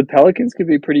 Yeah, the Pelicans could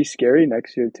be pretty scary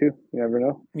next year too. You never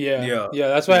know. Yeah, Yeah, yeah.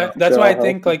 That's yeah, why. That's They're why all I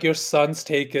think healthy. like your son's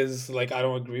take is like I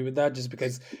don't agree with that, just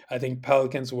because I think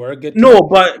Pelicans were a good no, team,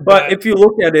 but but if you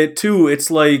look at it too,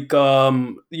 it's like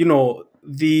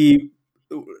the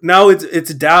now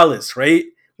it's Dallas, right,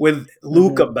 with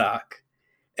Luca Hmm. back.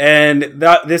 And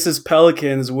that this is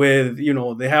Pelicans with,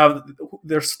 they have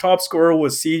their top scorer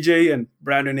was CJ and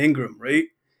Brandon Ingram, right?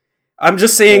 I'm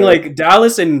just saying, Right. like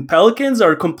Dallas and Pelicans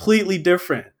are completely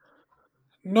different.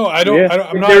 no, I don't. Yeah. I don't.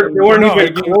 I'm They not. I'm weren't not even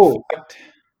arguing close. the fact.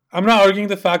 I'm not arguing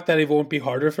the fact that it won't be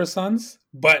harder for Suns,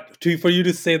 but for you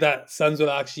to say that Suns will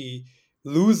actually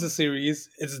lose the series,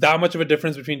 it's that much of a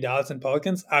difference between Dallas and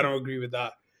Pelicans. I don't agree with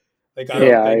that. Like I Yeah. don't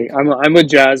Yeah, think. I'm with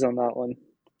Jazz on that one.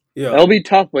 Yeah, That'll be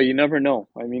tough, but you never know.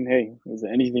 I mean, hey,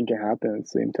 anything can happen at the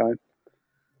same time.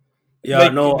 yeah.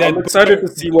 Like No, I'm that excited to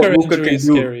see what Booker Luca injury can is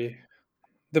do. scary.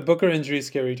 The Booker injury is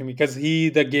scary to me because the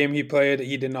game he played,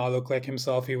 he did not look like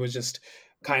himself. He was just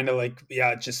kind of like,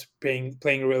 just playing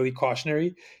really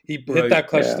cautionary. He hit Right. that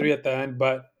clutch Yeah. 3 at the end,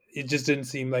 but it just didn't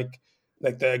seem like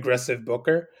the aggressive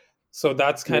Booker. So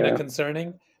that's kind of Yeah.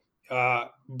 concerning.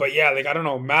 But yeah, like I don't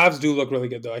know. Mavs do look really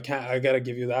good though. I gotta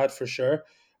give you that for sure.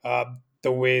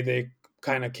 The way they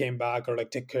kind of came back or like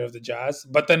take care of the Jazz,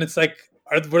 but then it's like,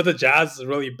 were the Jazz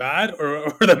really bad or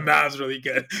were the Mavs really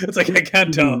good? It's like I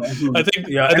can't tell. Mhm. I think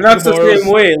Yeah, I and think that's the tomorrow's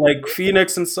same way. Like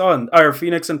Phoenix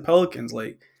and Pelicans.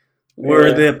 Like, were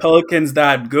Yeah. the Pelicans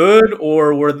that good,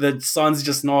 or were the Suns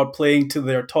just not playing to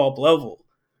their top level?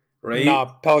 Right? Nah,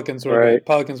 Pelicans were Right. good.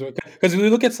 Pelicans were because we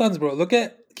look at Suns, bro. Look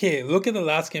at the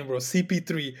last game, bro.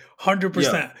 CP3,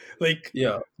 100%. Like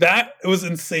Yeah. that was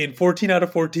insane. 14 out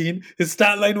of 14. His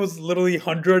stat line was literally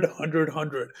 100, 100,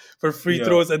 100 for free Yeah.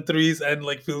 throws and threes and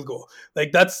like field goal.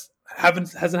 Like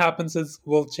hasn't happened since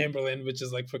Will Chamberlain, which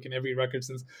is like freaking every record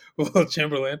since Will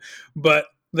Chamberlain. But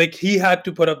like he had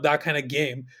to put up that kind of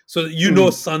game, so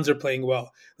Mhm. Suns are playing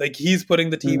well. Like he's putting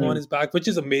the team on Mhm. his back, which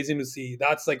is amazing to see.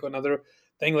 That's like another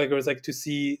thing. Like it was like to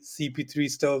see CP3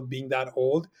 still being that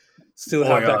old, still Oh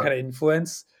have that yeah. kind of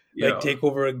influence, like Yeah. take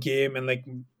over a game and like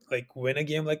win a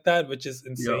game like that, which is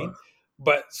insane. Yeah.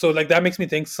 But so like that makes me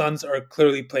think Suns are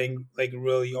clearly playing like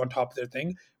really on top of their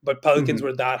thing. But Pelicans Mhm.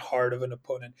 were that hard of an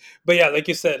opponent. But yeah, like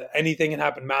you said, anything can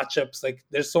happen. Matchups, like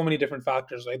there's so many different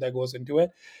factors, right, that goes into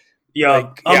it. Yeah,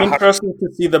 Like I'm yeah, interested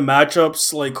to see the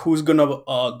matchups, like who's gonna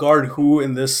guard who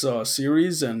in this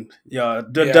series, and yeah,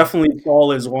 yeah, definitely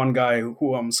Paul is one guy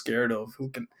who I'm scared of, who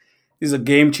can he's a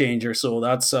game changer. So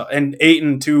that's and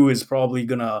Aiton too is probably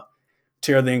gonna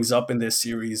tear things up in this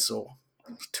series. So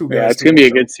two Yeah, guys it's to gonna be a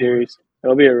watch out good for. series.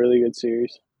 It'll be a really good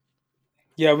series.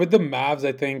 Yeah, with the Mavs,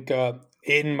 I think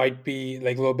Aiden might be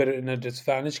like a little bit in a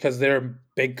disadvantage because their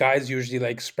big guys usually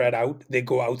like spread out. They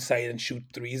go outside and shoot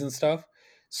threes and stuff.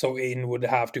 So Aiden would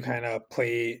have to kind of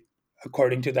play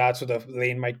according to that, so the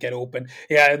lane might get open.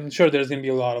 Yeah, I'm sure there's gonna be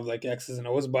a lot of like X's and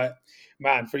O's, but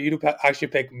man, for you to actually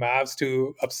pick Mavs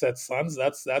to upset Suns,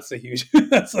 that's a huge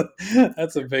that's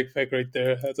a big pick right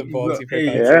there. That's a ballsy pick, Hey,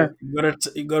 I'd Yeah, say.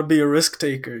 you gotta be a risk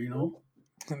taker, you know.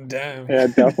 Damn. yeah,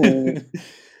 definitely.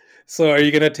 So, are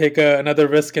you gonna take another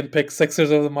risk and pick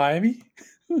Sixers over Miami?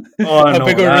 Oh A no,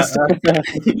 bigger risk.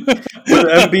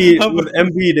 With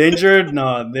Embiid injured,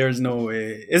 nah, there's no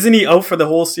way. Isn't he out for the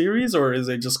whole series, or is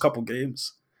it just a couple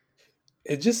games?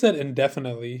 It just said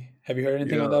indefinitely. Have you heard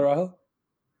anything on Yeah, that, Rahul?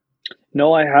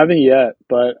 No, I haven't yet,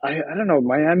 but I don't know.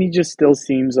 Miami just still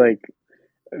seems like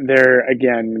they're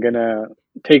again gonna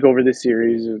take over the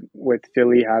series with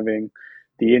Philly having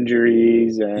the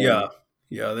injuries and yeah,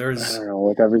 yeah. I There's don't know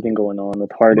with everything going on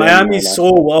with Harden and all Miami's that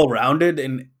so stuff. well rounded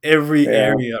in every Yeah,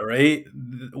 area, right?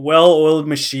 Well oiled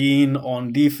machine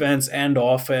on defense and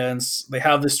offense. They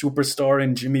have the superstar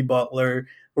in Jimmy Butler.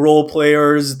 Role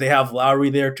players, they have Lowry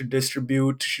there to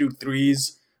distribute, to shoot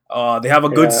threes. They have a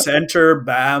good yeah. center,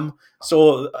 Bam.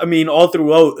 So I mean, all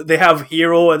throughout, they have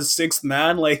Hero as sixth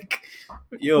man. Like,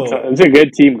 yo, It's a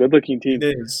good team, good looking it team.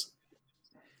 is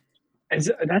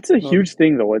That's a No. huge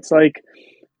thing though. It's like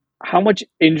how much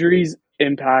injuries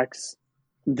impacts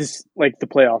this like the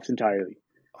playoffs entirely.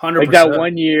 hundred Like that percent.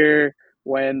 one year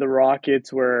when the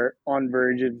Rockets were on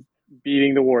verge of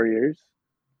beating the Warriors.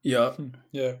 Yeah.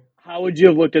 Yeah. How would you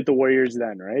have looked at the Warriors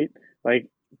then, right? Like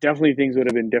definitely things would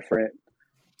have been different.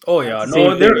 Oh That's yeah, the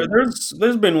same no. thing.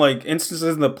 There's been like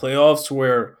instances in the playoffs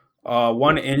where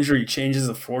one injury changes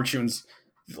the fortunes,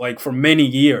 like for many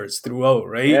years throughout,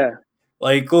 right? Yeah.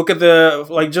 Like look at the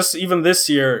like just even this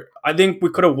year, I think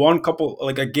we could have won couple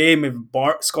like a game if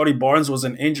Scotty Barnes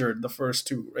wasn't injured the first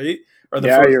two, right? Or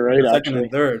Yeah, you're right the second and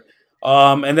actually. third.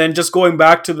 And then just going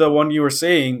back to the one you were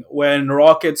saying when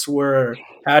Rockets were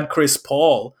had Chris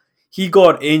Paul, he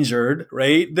got injured,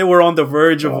 right? They were on the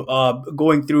verge Yeah. of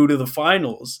going through to the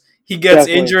finals. He gets Definitely.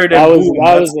 injured That and was boom,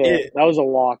 that that's was a it. that was a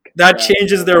lock. That Yeah,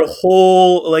 changes for their sure.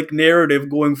 whole like narrative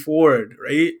going forward,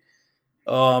 right?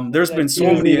 And There's been that so team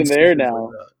isn't many even there instances like now.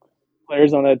 that.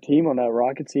 Players on that team, on that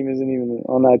Rocket team isn't even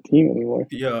on that team anymore.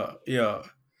 Yeah, yeah.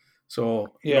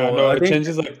 So Yeah, no, no, I it think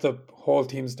changes like the whole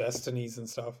team's destinies and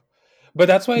stuff. But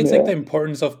that's why it's like Yeah. the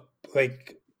importance of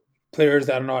like players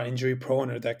that are not injury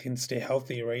prone or that can stay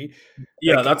healthy, right?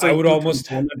 yeah, Like that's a I would huge almost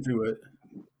component to it.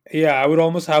 Yeah, I would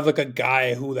almost have like a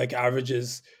guy who like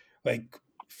averages like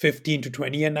 15 to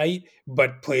 20 a night,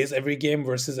 but plays every game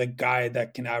versus a guy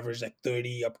that can average like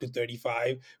 30 up to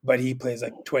 35, but he plays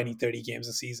like 20, 30 games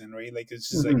a season, right? Like it's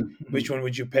just like, which Hmm. one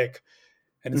would you pick?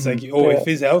 And it's like, Hmm. oh, Yeah. if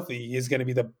he's healthy, he's going to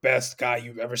be the best guy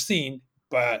you've ever seen,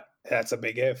 but that's a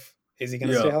big if. Is he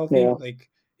going to stay Yeah, healthy? Yeah. Like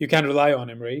you can't rely on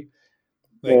him, right?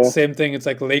 Like Yeah. same thing, it's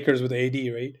like Lakers with AD,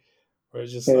 right? Where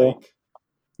it's just Yeah. like,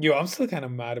 yo, I'm still kind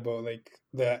of mad about like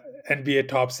the NBA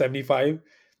top 75,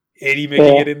 AD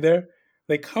making Yeah. it in there.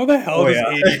 Like, how the hell oh does yeah,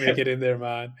 AD make it in there,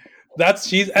 man? That's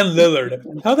cheese and Lillard.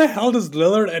 How the hell does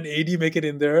Lillard and AD make it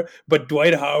in there, but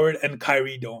Dwight Howard and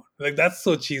Kyrie don't? Like, that's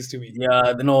so cheese to me.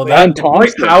 yeah. No, Like, And that the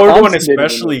Dwight Howard one Thompson didn't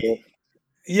even make it. especially.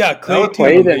 yeah, That Clay was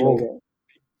kind too. Clay of didn't Like, make low. it.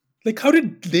 like how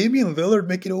did Damian Lillard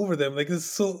make it over them? Like, it's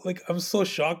so like I'm so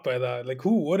shocked by that. Like,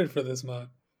 who voted for this man?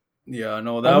 Yeah,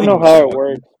 no, I that don't one know was how it shocking.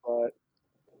 works, but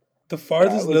The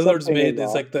yeah, it farthest was Lillard's something in made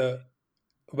is that. like the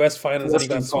West Finals, and he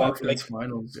got Western swept. Conference Like,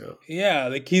 Finals. Yeah, yeah,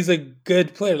 like he's a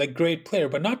good player, like great player,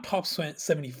 but not top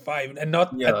 75 and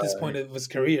not at yeah, this point of his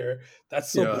career.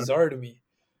 That's so yeah. bizarre to me.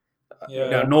 Yeah,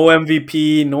 Yeah. Yeah. no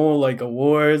MVP, no like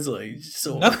awards, like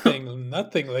so.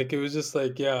 Nothing. Like it was just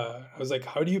like, yeah. I was like,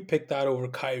 how do you pick that over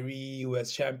Kyrie who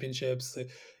has championships? Like,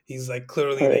 he's like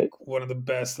clearly like Right. one of the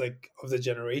best like of the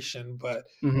generation. But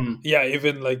Hmm. yeah,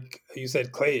 even like you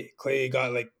said, Clay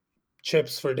got like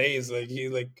chips for days.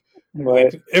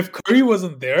 Right. Like if Curry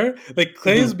wasn't there, like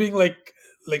Clay is Hmm. being like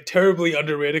terribly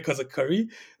underrated because of Curry.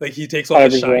 Like he takes all the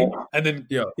 100%. shine, and then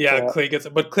Yeah, yeah, Yeah. Clay gets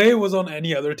it. But Clay was on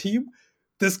any other team,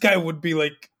 this guy would be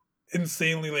like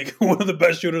insanely like one of the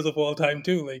best shooters of all time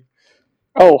too.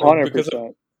 Oh, Like because of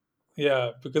 100%.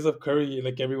 because of Curry,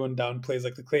 like everyone downplays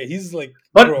like the Clay. He's like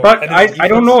bro, but and his I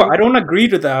don't defense know. too. I don't agree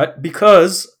to that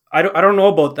because I don't know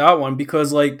about that one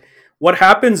because like what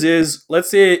happens is let's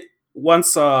say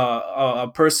once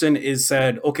a person is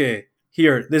said okay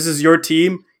here this is your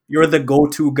team you're the go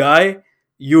to guy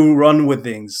you run with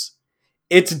things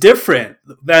it's different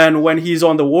than when he's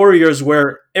on the Warriors,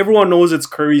 where everyone knows it's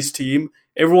Curry's team.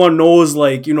 Everyone knows,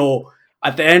 like,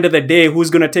 at the end of the day, who's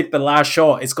going to take the last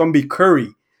shot? It's going to be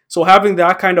Curry. So having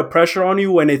that kind of pressure on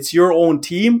you when it's your own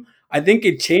team, I think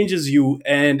it changes you.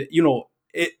 And,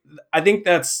 I think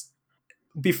that's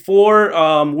before,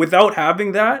 without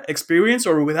having that experience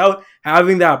or without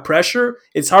having that pressure,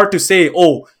 it's hard to say,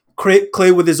 oh,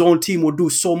 Clay with his own team would do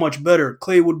so much better.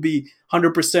 Clay would be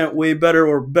 100% way better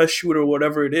or best shooter,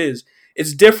 whatever it is.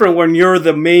 It's different when you're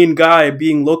the main guy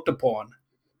being looked upon.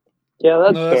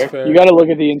 Yeah, that's fair. You got to look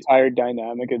at the entire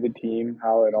dynamic of the team,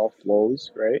 how it all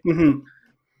flows, right? Mm-hmm.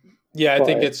 Yeah, I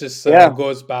think it's just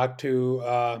goes back to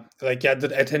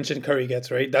the attention Curry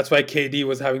gets, right? That's why KD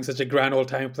was having such a grand old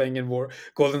time playing in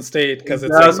Golden State, because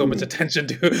it's like so much attention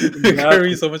to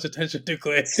Curry, so much attention to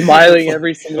Clay. Smiling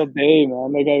every single day,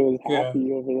 man. That guy was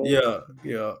happy over there.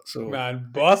 Yeah. So man,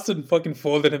 Boston fucking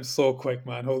folded him so quick,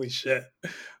 man. Holy shit!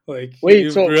 Like,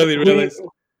 wait, so really realized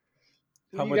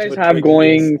how much you guys have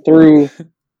going through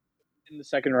in the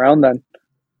second round then?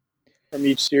 From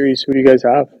each series, who do you guys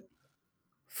have?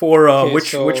 For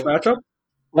which matchup?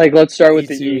 Like, let's start with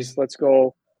the East. Let's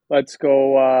go.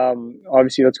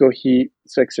 Obviously, let's go Heat,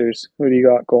 Sixers. Who do you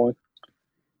got going?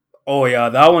 Oh yeah,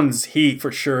 that one's Heat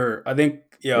for sure. I think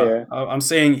I'm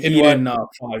saying Heat in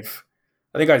 5.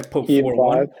 I think I put Heat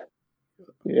 4-1.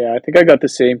 Yeah, I think I got the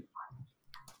same.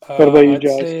 What about you,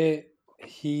 Josh? I'd say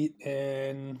Heat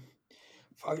and.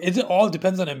 It all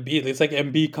depends on Embiid. It's like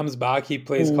Embiid comes back, he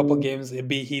plays a couple games,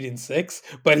 Embiid Heat in 6,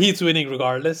 but Heat's winning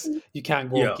regardless. You can't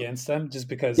go against them just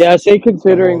because. Yeah, say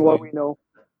considering what we know.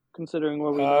 Considering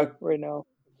what we know right now.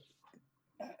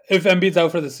 If Embiid's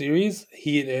out for the series,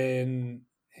 Heat in,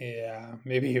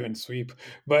 maybe even sweep.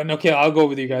 But okay, I'll go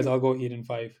with you guys. I'll go Heat in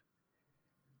 5.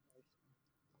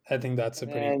 I think that's a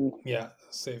pretty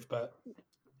safe bet.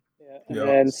 And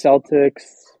then Celtics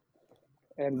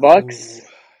and Bucks.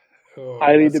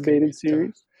 Highly debated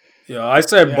series. Yeah, I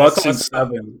said Bucks in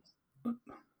 7.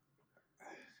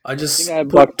 I just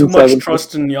put too much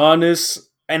trust in Giannis,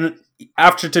 and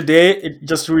after today, it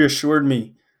just reassured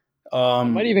me. I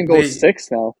might even go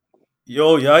 6 now.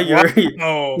 Yo, yeah, you're.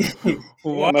 Wow!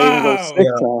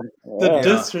 The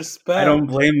disrespect. I don't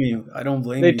blame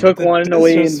you. They took one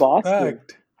away in Boston.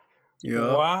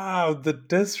 Yeah. Wow, the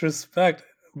disrespect.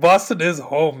 Boston is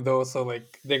home though, so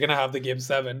like they're gonna have the game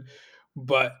 7,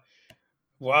 but.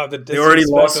 Wow, they already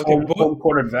lost home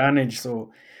court advantage,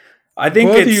 so I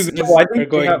think I think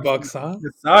going Bucks, huh?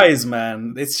 The size,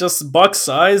 man. It's just Bucks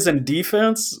size and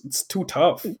defense. It's too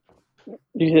tough.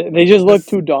 They just look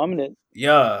too dominant.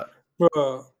 Yeah,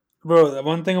 bro. The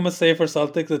one thing I'm gonna say for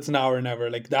Celtics, it's now or never.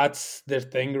 Like, that's their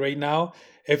thing right now.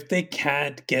 If they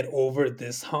can't get over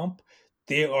this hump,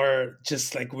 they are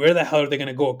just like, where the hell are they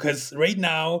gonna go? Because right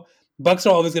now, Bucks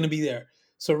are always gonna be there.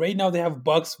 So right now they have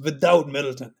Bucks without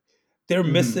Middleton. They're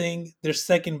missing their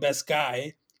second best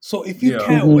guy. So if you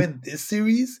can't win this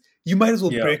series, you might as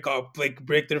well break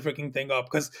their freaking thing up.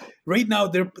 Because right now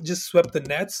they're just swept the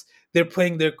Nets. They're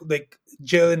playing their like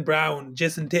Jaylen Brown,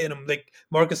 Jason Tatum, like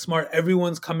Marcus Smart.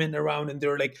 Everyone's coming around and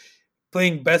they're like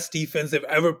playing best defense they've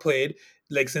ever played,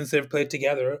 like since they've played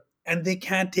together. And they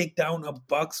can't take down a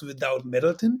Bucks without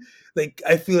Middleton. Like,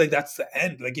 I feel like that's the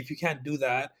end. Like, if you can't do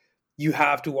that, you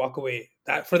have to walk away.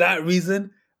 For that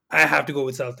reason, I have to go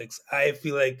with Celtics. I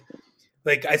feel like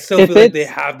I still feel like they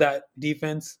have that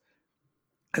defense.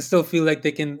 I still feel like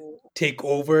they can take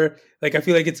over. Like, I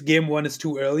feel like it's game 1 is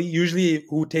too early. Usually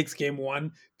who takes game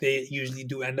 1, they usually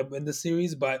do end up in the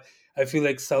series. But I feel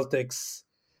like Celtics,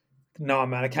 no,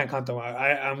 man, I can't count them out.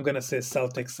 I'm going to say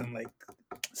Celtics in like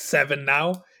 7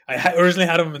 now. I originally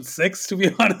had them in 6, to be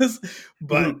honest.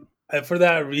 But for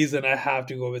that reason, I have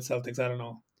to go with Celtics. I don't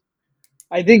know.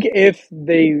 I think if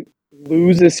they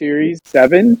lose a series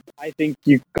 7, I think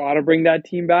you gotta bring that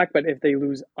team back. But if they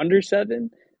lose under 7,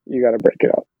 you gotta break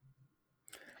it up.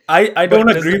 I don't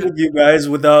agree with you guys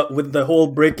with the whole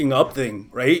breaking up thing,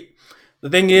 right? The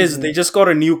thing is, they just got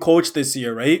a new coach this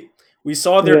year, right? We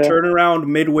saw their turnaround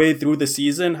midway through the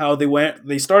season, how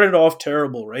they started off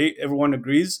terrible, right? Everyone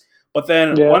agrees. But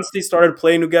then once they started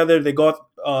playing together, they got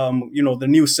the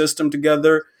new system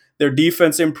together. Their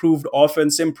defense improved,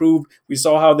 offense improved. We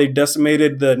saw how they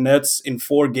decimated the Nets in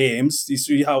 4 games. You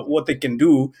see what they can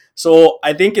do. So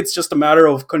I think it's just a matter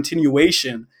of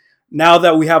continuation. Now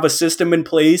that we have a system in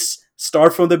place,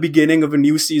 start from the beginning of a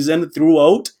new season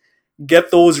throughout,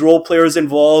 get those role players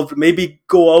involved, maybe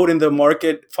go out in the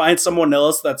market, find someone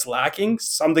else that's lacking,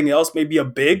 something else, maybe a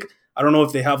big. I don't know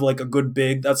if they have like a good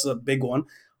big. That's a big one.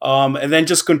 And then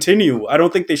just continue. I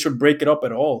don't think they should break it up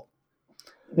at all.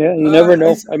 Yeah, you never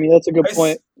know. I mean, that's a good I,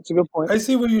 point. It's a good point. I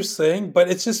see what you're saying, but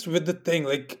it's just with the thing,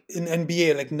 like in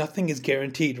NBA, like nothing is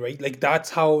guaranteed, right? Like that's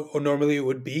how normally it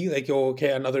would be. Like, oh,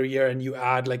 okay, another year and you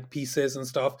add like pieces and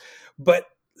stuff. But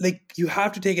like you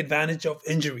have to take advantage of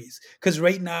injuries. Because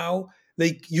right now,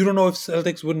 like you don't know if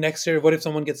Celtics would next year, what if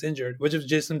someone gets injured? What if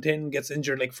Jason Tatum gets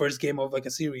injured like first game of like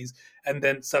a series and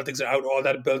then Celtics are out, all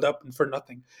that build up and for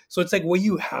nothing. So it's like what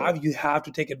you have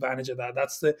to take advantage of that.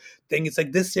 That's the thing. It's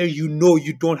like this year, you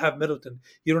don't have Middleton.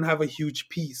 You don't have a huge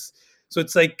piece. So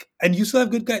it's like, and you still have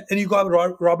good guys, and you got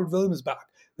Robert Williams back.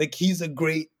 Like he's a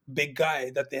great big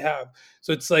guy that they have.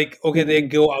 So it's like, okay, they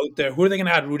go out there. Who are they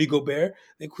gonna add? Rudy Gobert?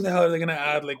 Like who the hell are they gonna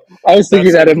add? Like I was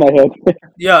thinking that's that like in my head.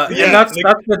 Yeah, and yeah, like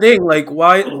that's the thing. Like,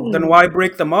 why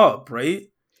break them up, right?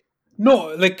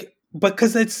 no, like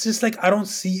because it's just like I don't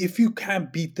see if you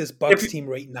can't beat this If Bucks team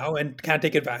right now and can't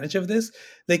take advantage of this,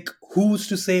 like who's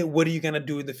to say what are you gonna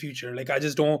do in the future? Like I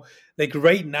just don't like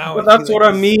right now. But I feel that's like what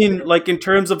I this. mean. Like in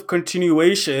terms of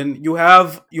continuation, you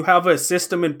have a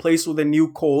system in place with a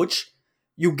new coach.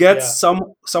 You get Yeah,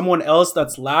 someone else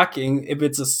that's lacking. If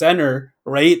it's a center,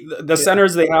 right? The yeah,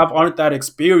 centers they have aren't that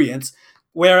experienced.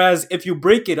 Whereas if you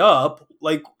break it up,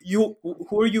 like who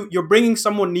are you? You're bringing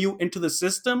someone new into the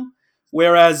system.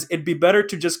 Whereas it'd be better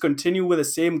to just continue with the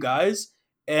same guys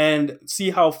and see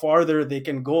how farther they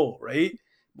can go, right?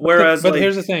 Whereas but like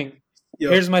here's the thing. yeah,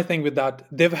 Here's my thing with that.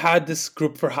 They've had this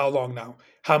group for how long now?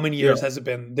 How many yeah, years has it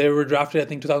been? They were drafted, I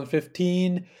think,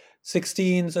 2015,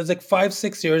 16. So it's like 5,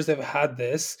 6 years they've had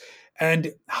this.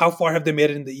 And how far have they made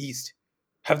it in the East?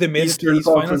 Have they made it to the Eastern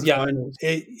East Finals? Conference Yeah, Finals.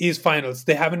 East Finals.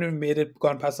 They haven't even made it,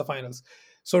 gone past the finals.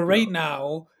 So Yeah. right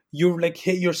now, you're like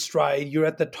hit your stride. You're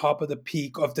at the top of the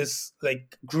peak of this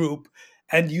like group,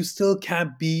 and you still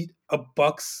can't beat a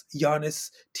Bucks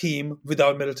Giannis team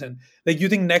without Middleton. Like you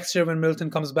think next year when Middleton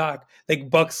comes back, like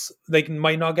Bucks like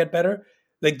might not get better.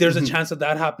 Like there's a Mhm. chance of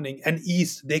that happening. And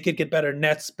East, they could get better.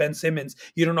 Nets, Ben Simmons,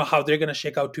 you don't know how they're gonna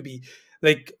shake out to be.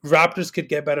 Like Raptors could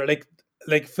get better.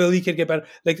 Like Philly could get better.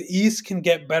 Like the East can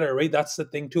get better, right? That's the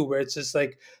thing too, where it's just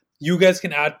like you guys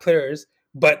can add players,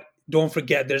 but don't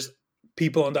forget there's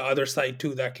people on the other side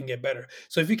too that can get better.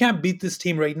 So if you can't beat this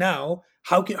team right now,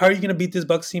 how are you gonna beat this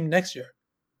Bucks team next year?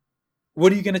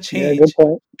 What are you going to Yeah, good change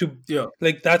point. to Yeah.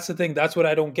 like that's the thing, that's what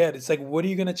I don't get. It's like what are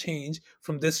you going to change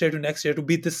from this year to next year to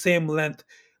beat the same length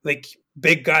like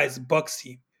big guys Bucks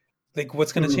team? Like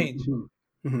what's going to Mhm, change? mhm,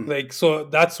 mhm. Like so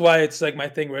that's why it's like my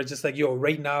thing where it's just like yo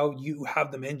right now you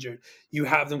have them injured, you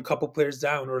have them couple players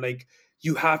down, or like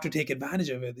you have to take advantage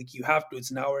of it. Like you have to,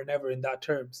 it's now or never in that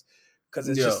terms, because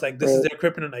it's Yeah. just like this is Right.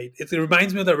 their kryptonite. It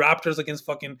reminds me of the Raptors against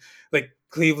fucking like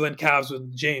Cleveland Cavs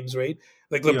with James, right?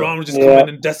 Like Yeah. LeBron would just come Yeah. in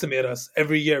and decimate us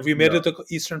every year. We made Yeah. it to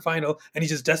Eastern Final and he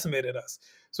just decimated us.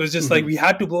 So it's just like Mhm, we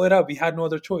had to blow it up, we had no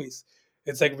other choice.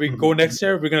 It's like we go mhm, next mhm.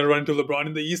 year, we're gonna run into LeBron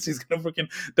in the East. He's gonna freaking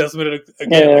decimate it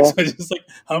again. Like Yeah. so, it's just like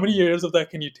how many years of that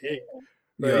can you take,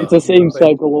 Yeah. It's right? the Yeah. same Like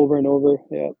cycle over and over.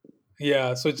 Yeah.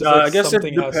 yeah, so it's just Yeah. like I guess it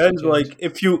something has to depends. change. Like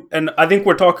if you and I think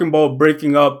we're talking about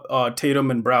breaking up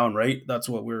Tatum and Brown, right? That's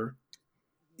what we're.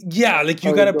 Yeah, like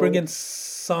you Are we gotta bring going? in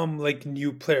some like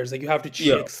new players. Like you have to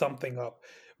Yeah. shake something up,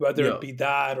 whether it Yeah. be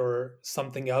that or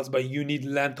something else. But you need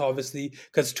length, obviously,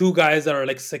 because two guys that are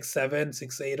like 6'7",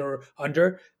 6'8", or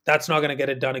under, that's not gonna get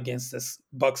it done against this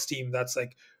Bucks team. That's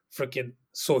like freaking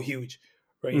so huge,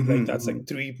 right? Like Mhm, that's mhm. like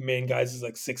three main guys is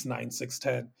like 6'9",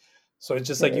 6'10". So it's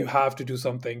just like you Right. have to do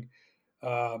something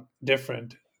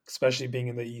different, especially being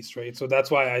in the East, right? So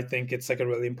that's why I think it's like a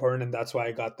really important, and that's why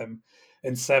I got them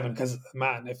in 7. Because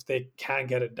man, if they can't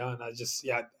get it done, I just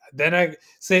yeah. Then I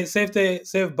say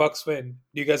if Bucks win,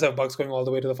 do you guys have Bucks going all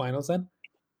the way to the finals then?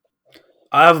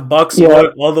 I have Bucks Yeah.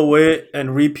 going all the way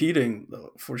and repeating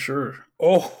for sure.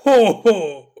 Oh, ho,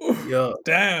 ho. Yeah.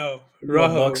 Damn, My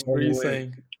Bucks Rahul, what all are the you way.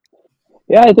 saying?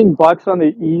 Yeah, I think Bucks on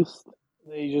the East,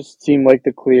 they just seem like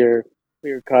the clear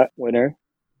cut winner.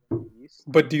 East.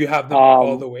 But do you have them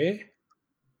all Um, the way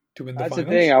to win the that's the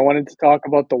thing. finals? I wanted to talk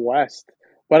about the West,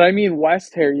 but I mean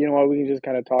West here. You know what? We can just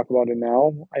kind of talk about it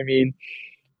now. I mean,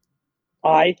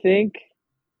 I think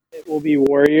it will be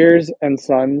Warriors and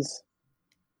Suns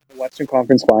in the Western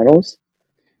Conference Finals,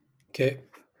 Okay.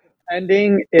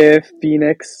 depending if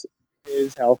Phoenix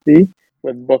is healthy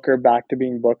with Booker back to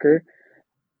being Booker.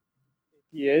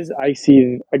 He is. I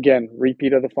see again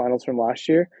repeat of the finals from last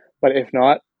year. But if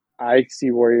not, I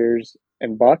see Warriors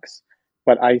and Bucks.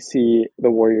 But I see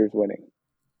the Warriors winning.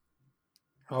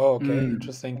 Oh, okay, Mm,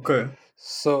 interesting. okay.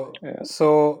 So, Yeah.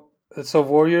 so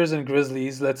Warriors and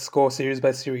Grizzlies. Let's go series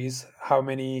by series. How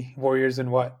many Warriors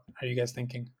and what are you guys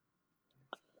thinking?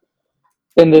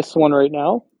 In this one right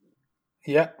now,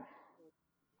 Yeah,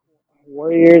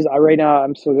 Warriors. Right now,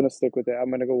 I'm still gonna stick with it. I'm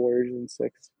gonna go Warriors in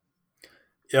 6.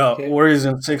 Yeah, Okay. Warriors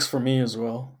in 6 for me as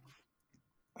well.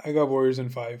 I got Warriors in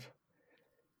 5.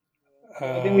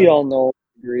 I think we all know.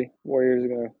 Agree. Warriors are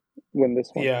gonna win this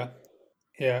one. Yeah.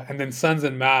 Yeah. And then Suns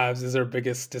and Mavs is our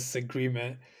biggest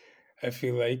disagreement, I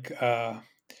feel like.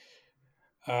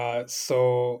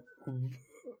 So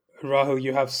Rahul,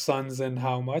 you have Suns in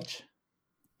how much?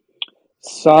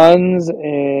 Suns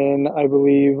in, I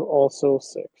believe, also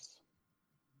 6.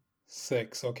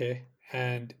 6, okay.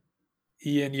 And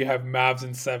Ian, you have Mavs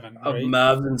in 7, Of right?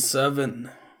 Mavs in 7.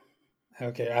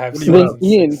 Okay, I have What do you Suns have?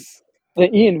 in 6.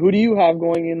 Ian, who do you have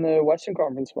going in the Western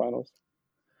Conference Finals?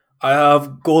 I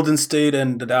have Golden State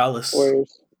and Dallas.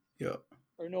 Warriors. Yeah.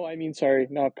 Or no, I mean, sorry,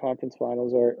 not Conference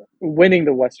Finals, or winning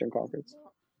the Western Conference.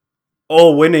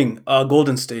 Oh, winning.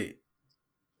 Golden State.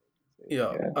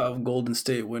 Yeah, Yeah. I have Golden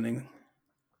State winning.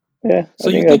 Yeah, So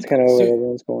I you think that's think kind of so, where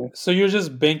everyone's going. so you're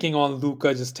just banking on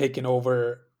Luka just taking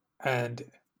over and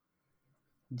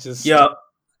just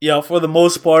Yeah, for the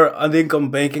most part, I think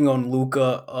I'm banking on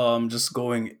Luca just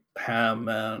going ham,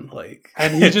 man. Like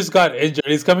and he just got injured.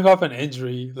 He's coming off an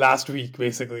injury last week,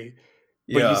 basically.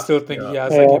 But you still think he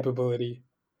has the Yeah. capability.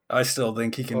 I still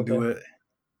think he can do it.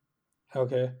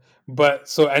 Okay. But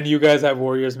so and you guys have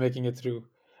Warriors making it through.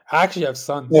 I actually have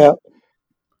Suns. Yeah.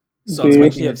 Suns Do I you? making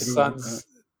actually have it through. Suns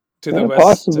to Yeah, the West.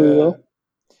 possibly, though.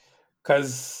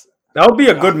 Because That would be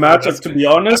a good that's matchup, to gonna- be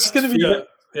honest. That's gonna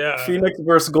be Phoenix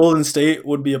versus Golden State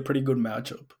would be a pretty good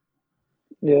matchup.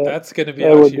 Yeah. that's gonna be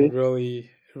that would actually be.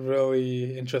 really,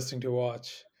 really interesting to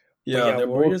watch. Yeah, But they're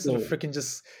Warriors both are good. freaking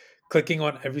just clicking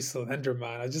on every cylinder,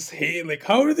 man. I just hate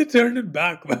how did they turn it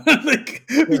back, man?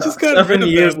 We just got 7 rid of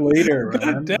years them. later,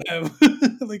 God man. damn.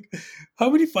 How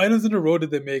many finals in a row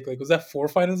did they make? Was that 4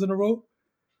 finals in a row?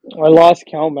 I lost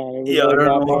count, man. It was Yeah, I don't that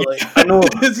know. much. Like, I know.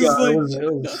 It's just yeah, like- it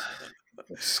was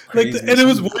it's crazy. and it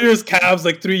was Warriors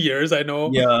Cavs 3 years, I know.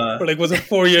 Yeah. Or was it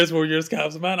 4 years Warriors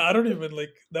Cavs? Man, I don't even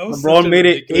that was LeBron such a made it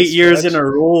ridiculous 8 years in stretch. a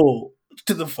row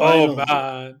to the Oh finals.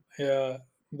 man, yeah,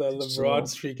 the LeBron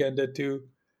So- streak ended too,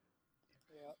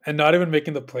 and not even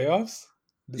making the playoffs.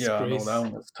 Yeah, no, Disgrace. that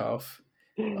one was tough.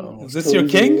 Is this your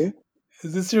king?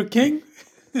 Is this your king?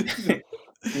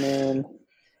 Man.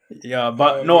 Yeah,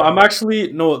 but Oh, no, yeah. I'm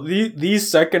actually no. These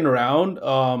second round,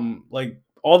 like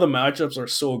all the matchups are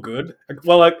so good.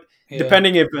 Well, like Yeah.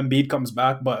 depending if Embiid comes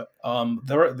back, but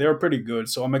they're pretty good.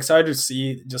 So I'm excited to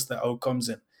see just the outcomes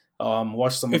and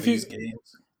watch some If of you- these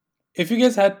games. If you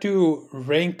guys had to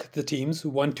rank the teams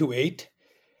 1 to 8,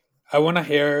 I want to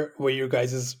hear what your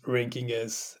guys' ranking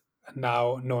is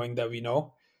now, knowing that we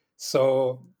know.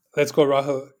 So let's go,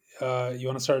 Rahul. You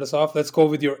want to start us off? Let's go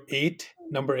with your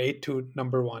number 8 to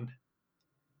number 1.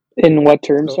 In what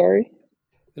term, So- sorry?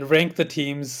 Rank the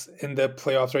teams in the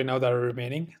playoffs right now that are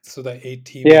remaining. So the 8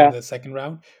 teams Yeah. in the second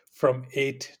round from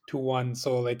 8 to 1.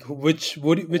 So which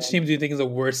team do you think is the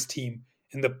worst team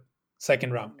in the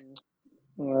second round?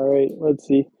 All right, let's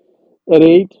see. At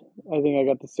 8, I think I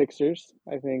got the Sixers.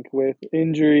 I think with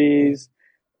injuries,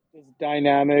 just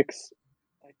dynamics,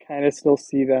 I kind of still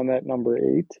see them at number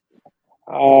 8.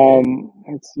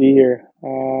 Let's see here.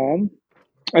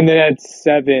 And then at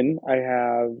 7, I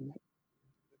have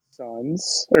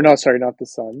Suns. Or no, sorry, not the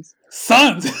Suns.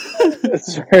 Suns!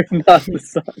 Sorry, not the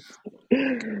Suns.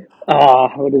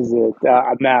 What is it?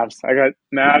 Mavs. I got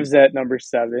Mavs at number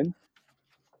 7.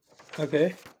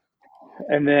 Okay.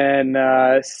 And then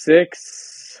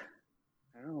 6,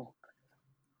 I don't know.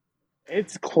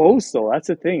 It's close though. That's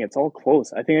the thing. It's all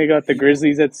close. I think I got the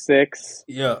Grizzlies at 6,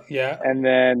 Yeah, Yeah. and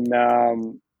then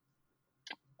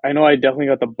I know I definitely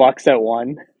got the Bucks at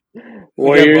 1,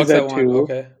 Warriors Bucks at 1. 2,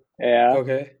 Okay. yeah,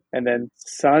 Okay. and then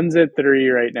Suns at 3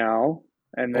 right now,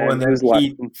 and then, and then who's left?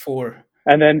 Heat 4.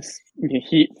 And then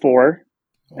Heat 4,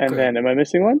 and Okay. then am I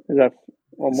missing one? Is that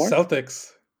one more?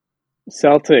 Celtics.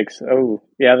 Celtics. Oh,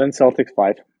 yeah. Then Celtics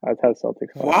 5. I'd have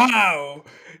Celtics 5. Wow.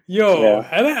 Yo, Yeah.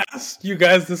 had I asked you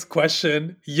guys this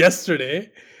question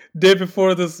yesterday, day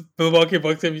before this Milwaukee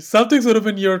Bucks game, Celtics would have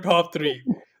been your top 3.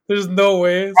 There's no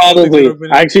way. Celtics Probably. would have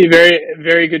been- Actually, very,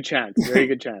 very good chance. Very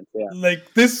good chance. Yeah.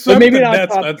 This But swept maybe the not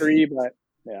Nets, top man. 3, but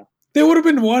They would have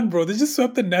been 1, bro. They just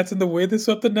swept the Nets, and the way they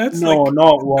swept the Nets, No,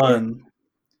 not 1.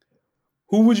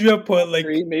 who would you have put?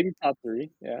 3, maybe top 3.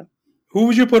 Yeah. Who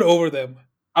would you put over them?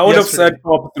 I would have Yesterday. said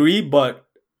top 3, but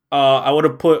I would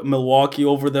have put Milwaukee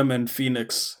over them and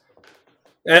Phoenix.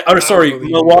 Sorry,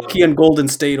 believe Milwaukee you. and Golden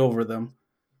State over them.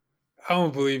 I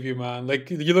don't believe you, man.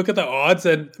 You look at the odds,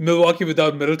 and Milwaukee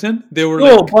without Middleton, they were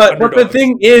No, but the underdogs.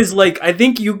 thing is, I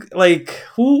think you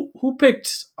who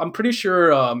picked? I'm pretty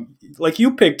sure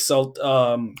you picked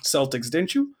Celtics,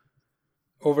 didn't you?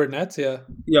 over Nets. Yeah,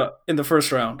 Yeah, in the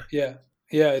first round. yeah,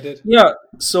 yeah. I did. Yeah,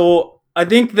 so I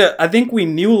think we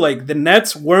knew like the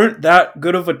Nets weren't that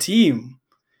good of a team.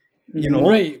 You Mhm. know?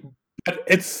 Right, but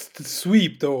it's the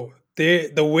sweep though.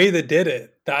 The way they did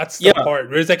it, that's the Yeah, part.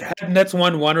 Where it's like had Nets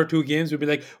won 1 or 2 games, we'd be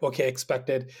like, okay,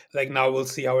 expected. Like now we'll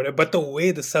see how it. But the way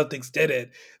the Celtics did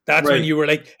it, that's when right. you were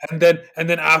like, and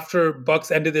then after Bucks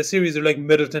ended their series, they're like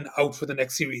Middleton out for the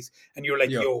next series, and you're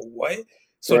like, Yeah. yo, what?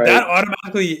 So Right. that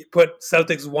automatically put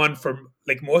Celtics one for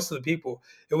like most of the people.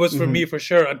 It was for Mhm. me for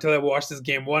sure until I watched this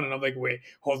game one, and I'm like, wait,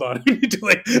 hold on, I need to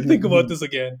like think about Mhm. this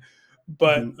again.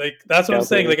 But Mhm. like that's what I'm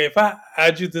saying. Definitely. Like if I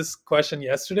had you this question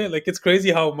yesterday, like it's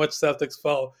crazy how much Celtics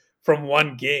fell from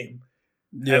one game,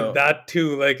 and Yeah. that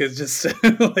too, like it's just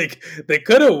like they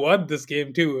could have won this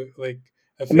game too. Like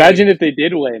I feel Imagine like if they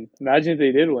did win. Imagine if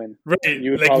they did win. right,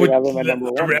 You would like probably would have them at the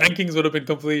number one, right? rankings would have been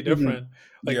completely Mhm. different.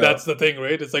 Like Yeah. that's the thing,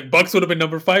 right? It's like Bucks would have been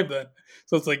number 5 then.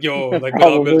 So it's like yo, like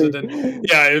without Probably. Middleton,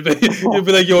 yeah, it'd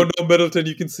be like yo, no Middleton,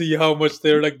 you can see how much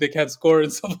they're like they can't score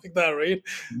and stuff like that, right?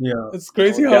 Yeah. It's Oh,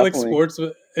 crazy how like definitely. sports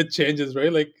it changes,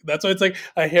 right? Like that's why it's like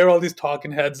I hear all these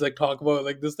talking heads like talk about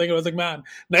like this thing. And I was like, man,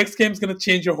 next game's gonna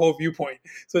change your whole viewpoint.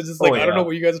 So it's just Oh like I don't know yeah.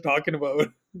 what you guys are talking about.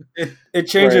 It Right.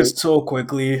 changes so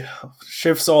quickly,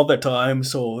 shifts all the time.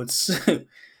 So it's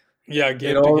Yeah,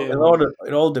 game to game.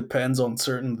 it all depends on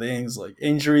certain things. Like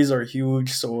injuries are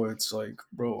huge, so it's like,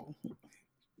 bro,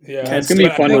 Yeah, It's can't gonna stick be but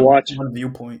to fun to watch. one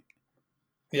viewpoint.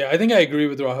 I think I agree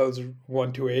with Rahul's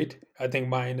 128. I think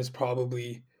mine is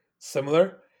probably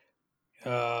similar.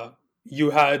 Uh, you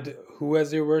had who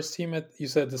as your worst team at you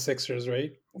said the Sixers,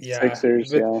 right? Yeah,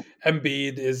 Sixers, with yeah.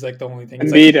 Embiid is like the only thing.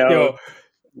 It's like Embiid out. yo,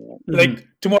 Yeah. like Mhm.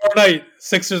 tomorrow night,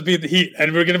 Sixers beat the Heat,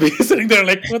 and we're gonna be sitting there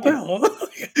like, what the hell?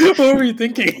 What were you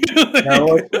thinking? Yeah,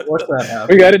 Like, watch that We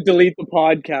happen. got to delete the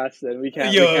podcast. Then we yo,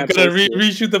 can't gotta post it.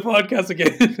 reshoot the podcast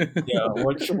Yeah,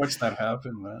 again. watch that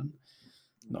happen, man.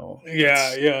 No, Yeah,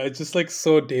 it's yeah, it's just like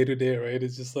so day to day, right?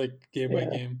 It's just like game by Yeah.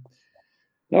 game.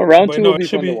 No, round But two no, will it be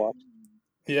should fun to be watch.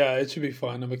 yeah, it should be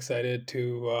fun. I'm excited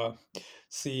to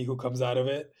see who comes out of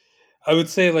it. I would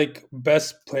say like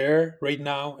best player right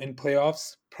now in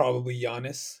playoffs, probably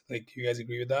Giannis. Like, you guys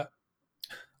agree with that?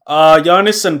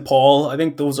 Giannis and Paul. I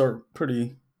think those are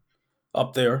pretty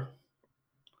up there.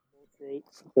 Great.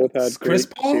 Both had Chris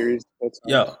great Paul? series both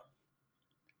Yeah, times.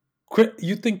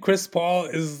 You think Chris Paul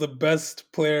is the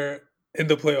best player in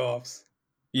the playoffs?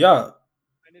 yeah.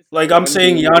 Minus the Like I'm one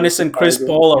saying, game against Giannis and Chris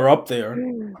Chicago. Paul are up there.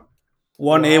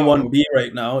 One A, one Wow. B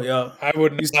right now. Yeah. I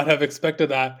would He's not have expected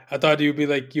that. I thought you'd be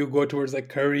like you go towards like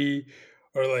Curry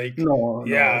or like no.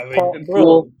 yeah, like Paul, Even bro,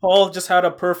 Poole. Paul just had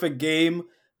a perfect game.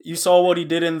 You saw what he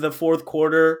did in the fourth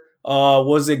quarter.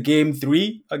 Was it game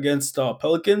 3 against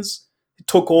Pelicans? He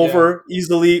took yeah. over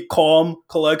easily, calm,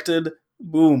 collected.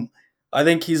 Boom. I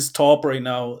think he's top right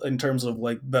now in terms of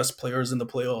like best players in the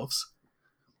playoffs.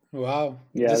 Wow.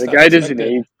 Yeah, Just the guy doesn't unexpected.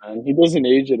 age, man. He doesn't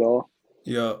age at all.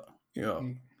 Yeah, yeah.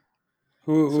 Mm.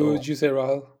 Who So would you say,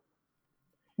 Rahul?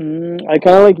 I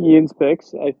kind of like Ian's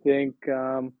picks. I think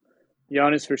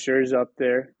Giannis for sure is up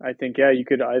there. I think you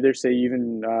could either say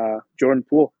even Jordan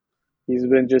Poole. He's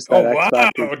been just Oh that X wow!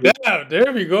 factor too. Damn,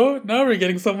 there we go. Now we're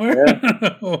getting somewhere.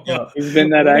 Yeah, yeah, he's been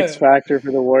that What X a factor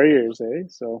for the Warriors, eh?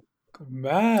 So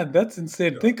man, that's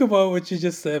insane. yeah. Think about what you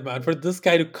just said, man. For this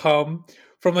guy to come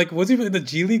from like was he in the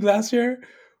G League last year?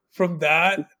 From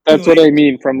that to that's what I like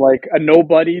mean. From like a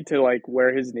nobody to like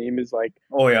where his name is like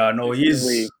Oh yeah, no, he's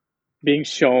consistently being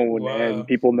shown and wow.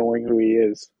 people knowing who he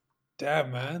is.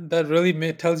 Damn, man. That really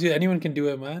tells you anyone can do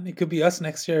it, man. It could be us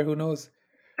next year. Who knows?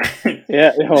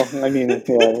 Yeah, I mean,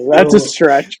 yeah, that's a so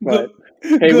stretch, Go,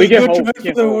 but hey, we get go hope. try We it for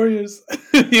get the hope. Warriors.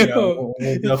 yeah, Yo, we'll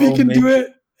if he definitely can do it,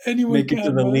 anyone make it to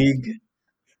can, the man. league.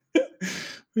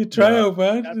 We try Yeah. out,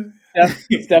 man.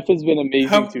 Steph has been amazing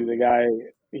How too. The guy,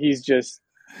 he's just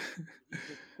the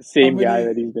how same guy many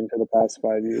that he's been for the past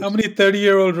 5 years.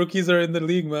 30-year-old rookies are in the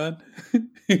league, man?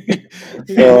 He could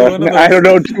be one of I don't those.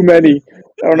 know too many.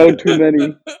 I don't know too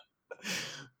many.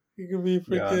 He could be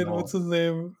Yeah, freaking what's no. his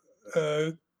name?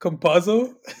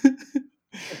 Compazzo? He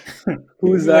could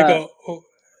Who's be like that?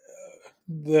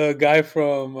 the guy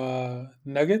from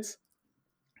Nuggets,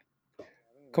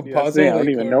 See, that's the thing. Compazzo, I don't like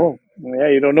even or know. Yeah,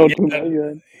 you don't know too yeah, many.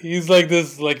 Then. he's like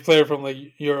this like player from like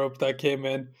Europe that came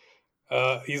in.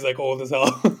 He's like old as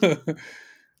hell.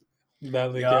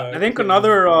 That like Yeah, I think came in.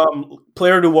 another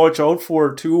player to watch out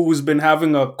for too, who's been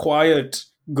having a quiet,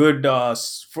 good.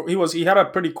 He had a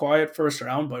pretty quiet first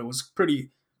round, but it was pretty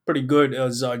good.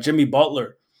 As Jimmy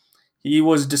Butler, he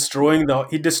destroyed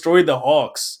the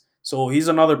Hawks, so he's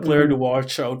another player to Mm-hmm.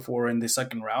 watch out for in the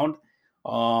second round.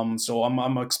 So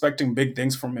I'm expecting big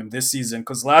things from him this season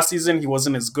because last season he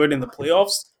wasn't as good in the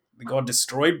playoffs. got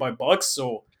destroyed by Bucks.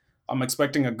 So I'm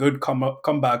expecting a good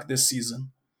comeback this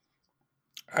season.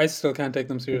 I still can't take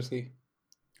them seriously.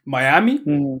 Miami?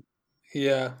 Mm-hmm.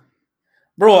 Yeah.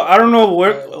 Bro, I don't know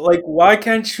why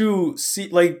can't you see,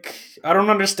 I don't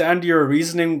understand your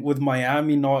reasoning with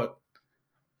Miami not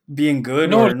being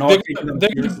good or not taking them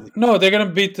seriously. They're gonna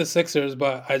beat the Sixers,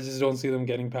 but I just don't see them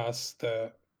getting past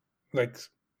the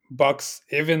Bucks,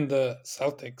 even the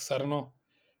Celtics. I don't know.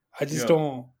 I just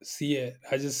don't see it.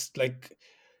 I just like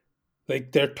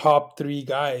their top 3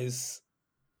 guys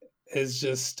is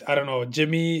just, I don't know.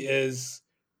 Jimmy is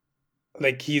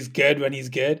he's good when he's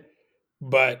good,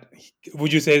 but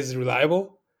would you say he's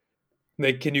reliable?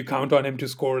 Can you count on him to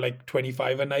score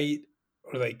 25 a night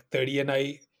or 30 a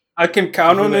night? I can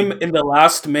count on him in the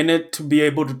last minute to be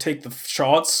able to take the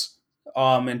shots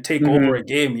and take over a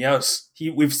game. Yes.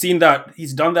 We've seen that.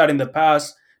 He's done that in the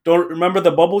past. Don't remember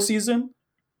the bubble season?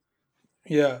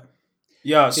 Yeah.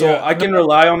 Yeah, so I can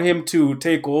rely on him to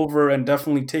take over and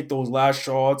definitely take those last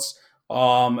shots.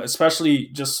 Especially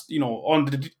just, on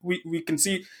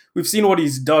we've seen what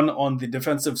he's done on the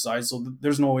defensive side, so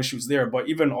there's no issues there. But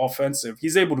even offensive,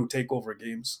 he's able to take over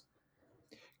games.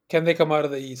 Can they come out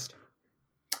of the East?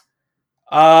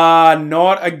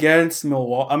 Not against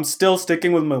Milwaukee. I'm still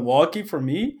sticking with Milwaukee for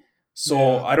me.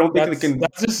 So I don't think they can.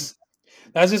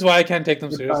 That's just why I can't take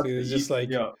them seriously. It's just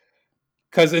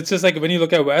because it's just when you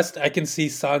look at West, I can see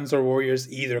Suns or Warriors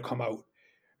either come out,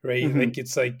 right? Mm-hmm.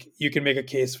 It's you can make a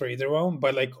case for either one,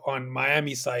 but on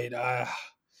Miami side,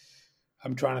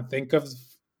 I'm trying to think of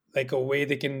a way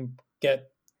they can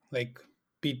get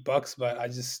beat Bucks, but I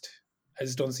just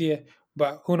don't see it.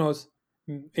 But who knows?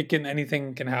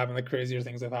 Anything can happen. Crazier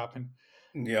things have happened.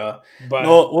 Yeah, but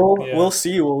we'll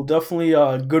see. We'll definitely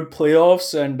good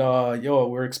playoffs, and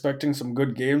we're expecting some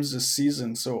good games this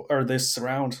season. Or this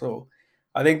round. So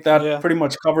I think that pretty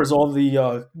much covers all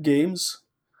the games.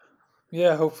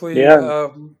 Yeah, hopefully,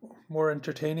 more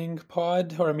entertaining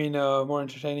more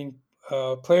entertaining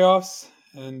playoffs,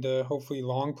 and hopefully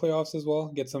long playoffs as well.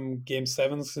 Get some game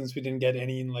 7s since we didn't get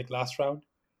any in last round.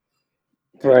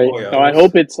 Right. No, I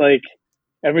hope it's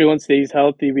everyone stays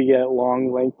healthy. We get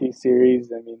long, lengthy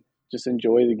series. I mean, just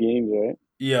enjoy the games, right?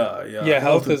 Yeah. Yeah,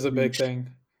 health is a big thing.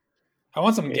 I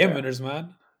want some game winners,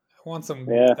 man. I want some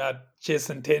that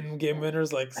Jason Tatum game winners,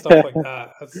 stuff like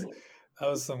that. That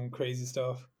was some crazy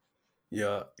stuff.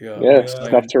 Yeah.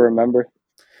 Stuff to remember.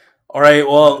 All right.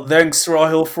 Well, thanks,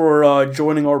 Rahil, for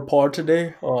joining our pod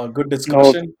today. Good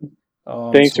discussion.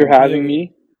 Thanks for having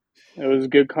me. It was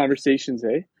good conversations,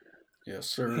 eh? Yes,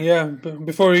 sir. Yeah.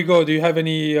 Before we go, do you have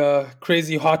any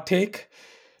crazy hot take?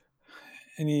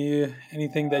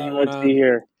 Anything that you want to? Let's see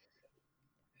here.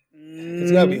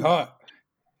 It's gotta be hot.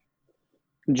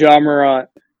 Ja Morant,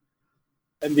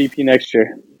 MVP next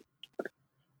year.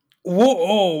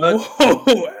 Whoa!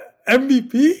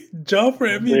 MVP? Ja for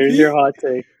MVP? There's your hot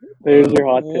take.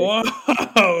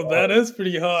 Wow, that is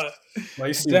pretty hot.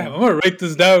 Damn, I'm gonna write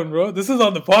this down, bro. This is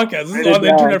on the podcast. This is on the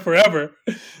internet forever.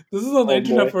 This is on the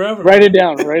internet forever. Write it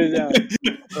down.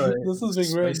 This is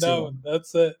being written down.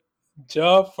 That's it.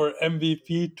 Ja for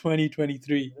MVP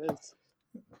 2023.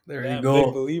 There you go.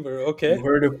 Big believer. Okay. You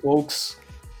heard it, folks.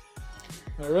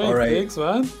 All right. Thanks,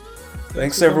 man.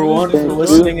 Thanks everyone for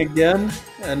listening again,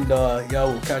 and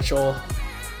we'll catch y'all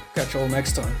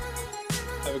next time.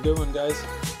 Have a good one, guys.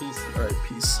 Peace. All right,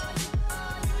 peace.